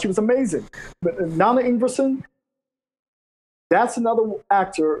Agnes of God. She was amazing. But Nana Ingvarson, that's another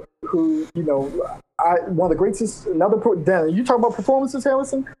actor who, one of the greatest. You talk about performances,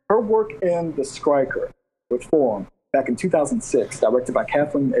 Harrison. Her work in The Striker with Forum back in 2006, directed by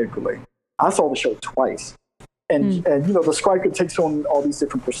Kathleen Eckerly. I saw the show twice. And The Striker takes on all these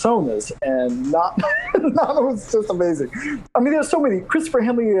different personas, and Nana was just amazing. I mean, there's so many. Christopher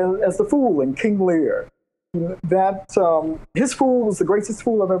Henley as the Fool in King Lear. His Fool was the greatest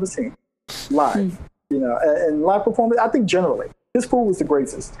Fool I've ever seen live. And live performance, I think generally, his Fool was the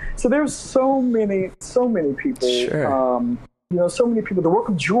greatest. So there's so many people. Sure. So many people. The work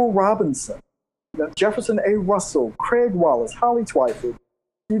of Jewel Robinson, Jefferson A. Russell, Craig Wallace, Holly Twyford,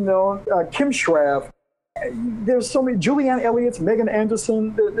 Kim Schraff. There's so many. Julianne Elliott, Megan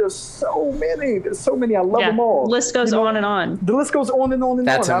Anderson. There's so many. I love them all. The list goes on and on. The list goes on and on and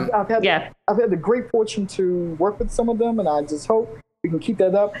on. I've had the great fortune to work with some of them, and I just hope we can keep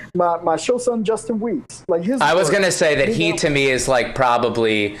that up. My show son Justin Weeks, I was gonna say that he to me is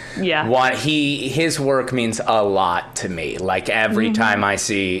probably one. His work means a lot to me. Every time I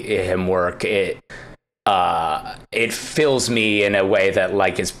see him work, it fills me in a way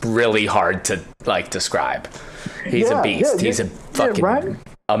that is really hard to describe. He's a beast. He's a fucking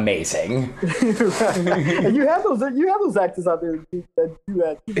amazing. And you have those actors out there that do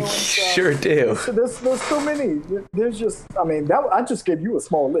that. Sure do. There's so many. There's just, I just gave you a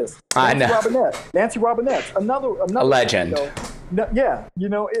small list. I know. Nancy Robinette, another a legend. No, yeah,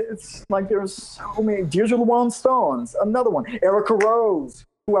 it's like there's so many. Deirdre LeWan Stones, another one. Erica Rose,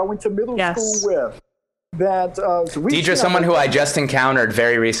 who I went to middle school with. That Deidre, someone who I just encountered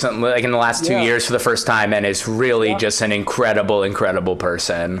very recently, like in the last 2 years for the first time, and is really just an incredible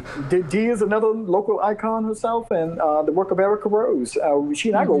person. Dee is another local icon herself, and the work of Erica Rose. She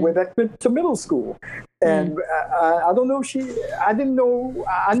and I go way back to middle school, and I don't know if I didn't know.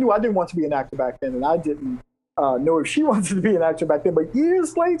 I knew I didn't want to be an actor back then, and I didn't know if she wanted to be an actor back then. But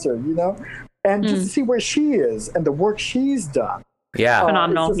years later, and just to see where she is and the work she's done. Yeah,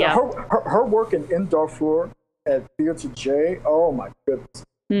 phenomenal. Yeah, her work in Darfur at Theater J. Oh my goodness,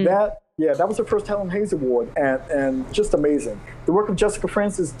 that was her first Helen Hayes Award, and just amazing. The work of Jessica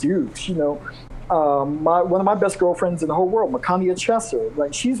Francis Dukes, one of my best girlfriends in the whole world, Makania Chesser.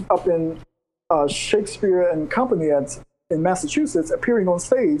 Like she's up in Shakespeare and Company in Massachusetts, appearing on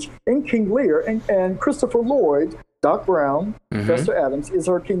stage in King Lear, and Christopher Lloyd, Doc Brown, Fester Adams is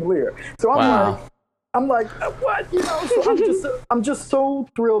her King Lear. So I'm like, what? So I'm just so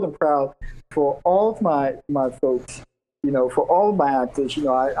thrilled and proud for all of my folks, for all of my actors.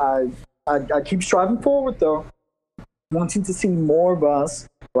 I keep striving forward though, wanting to see more of us,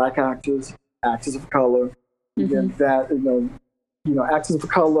 Black actors, actors of color, and that actors of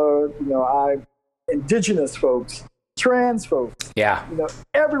color, Indigenous folks, trans folks,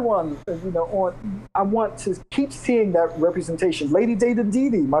 everyone, I want to keep seeing that representation. Lady Data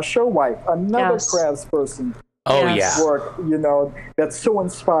Didi, my show wife, another craftsperson. Work, that's so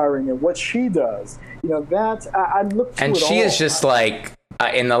inspiring, and what she does, that I look to. And she is just like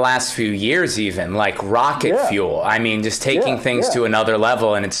in the last few years, even like rocket fuel. I mean, just taking things to another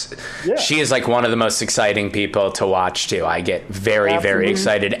level, and she is like one of the most exciting people to watch too. I get very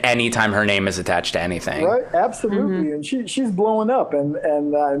excited anytime her name is attached to anything. Right, absolutely, and she's blowing up, and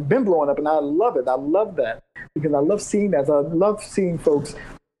been blowing up, and I love it. I love that because I love seeing that. I love seeing folks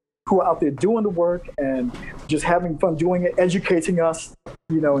who are out there doing the work and just having fun doing it, educating us,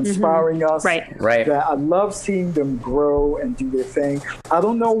 inspiring us. Right. That I love seeing them grow and do their thing. I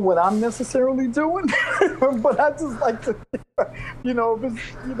don't know what I'm necessarily doing, but I just like to,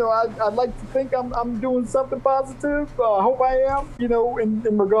 I'd like to think I'm doing something positive. I hope I am,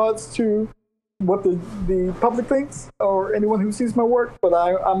 in regards to what the public thinks or anyone who sees my work. But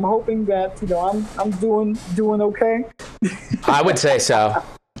I'm hoping that, I'm doing okay. I would say so.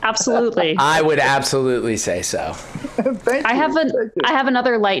 Absolutely. I would absolutely say so. Thank you. I have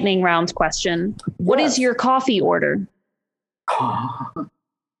another lightning round question. Yes. What is your coffee order?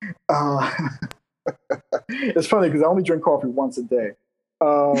 It's funny because I only drink coffee once a day.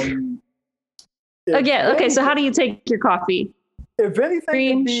 Okay. So how do you take your coffee? If anything,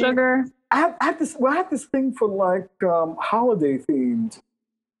 cream, sugar. I have this thing for like holiday themed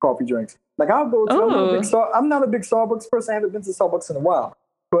coffee drinks. Like I'll go to. I'm not a big Starbucks person. I haven't been to Starbucks in a while.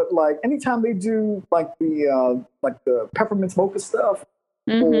 But like anytime they do like the peppermint mocha stuff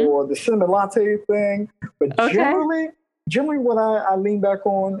or the cinnamon latte thing, but generally what I lean back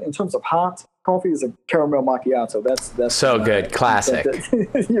on in terms of hot coffee is a caramel macchiato. That's so good, classic.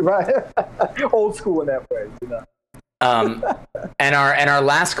 You're right, old school in that way. And our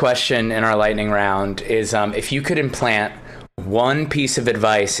last question in our lightning round is if you could implant one piece of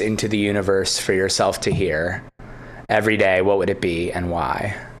advice into the universe for yourself to hear every day, what would it be and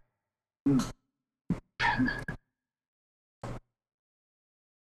why?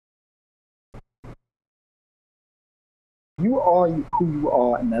 You are who you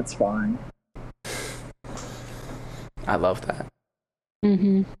are, and that's fine. I love that.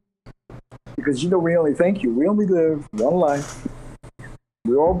 Because we only we only live one life.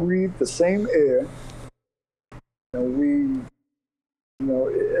 We all breathe the same air.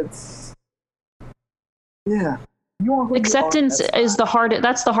 It's acceptance is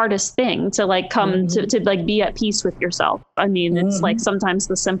that's the hardest thing to like come to like be at peace with yourself. I mean, it's like sometimes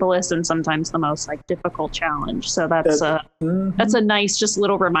the simplest and sometimes the most like difficult challenge. So that's a nice just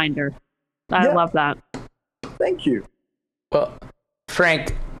little reminder. I love that. Thank you. Well,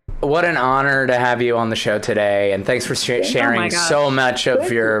 Frank, what an honor to have you on the show today, and thanks for sharing so much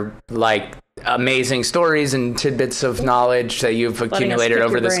of your like amazing stories and tidbits of knowledge that you've accumulated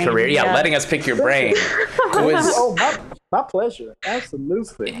over this career. Letting us pick your brain. It was my pleasure.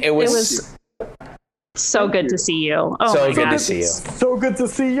 Absolutely. It was so good to see you. So good to see you. So good to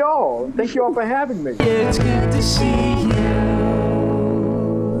see y'all. Thank you all for having me. Yeah, it's good to see you.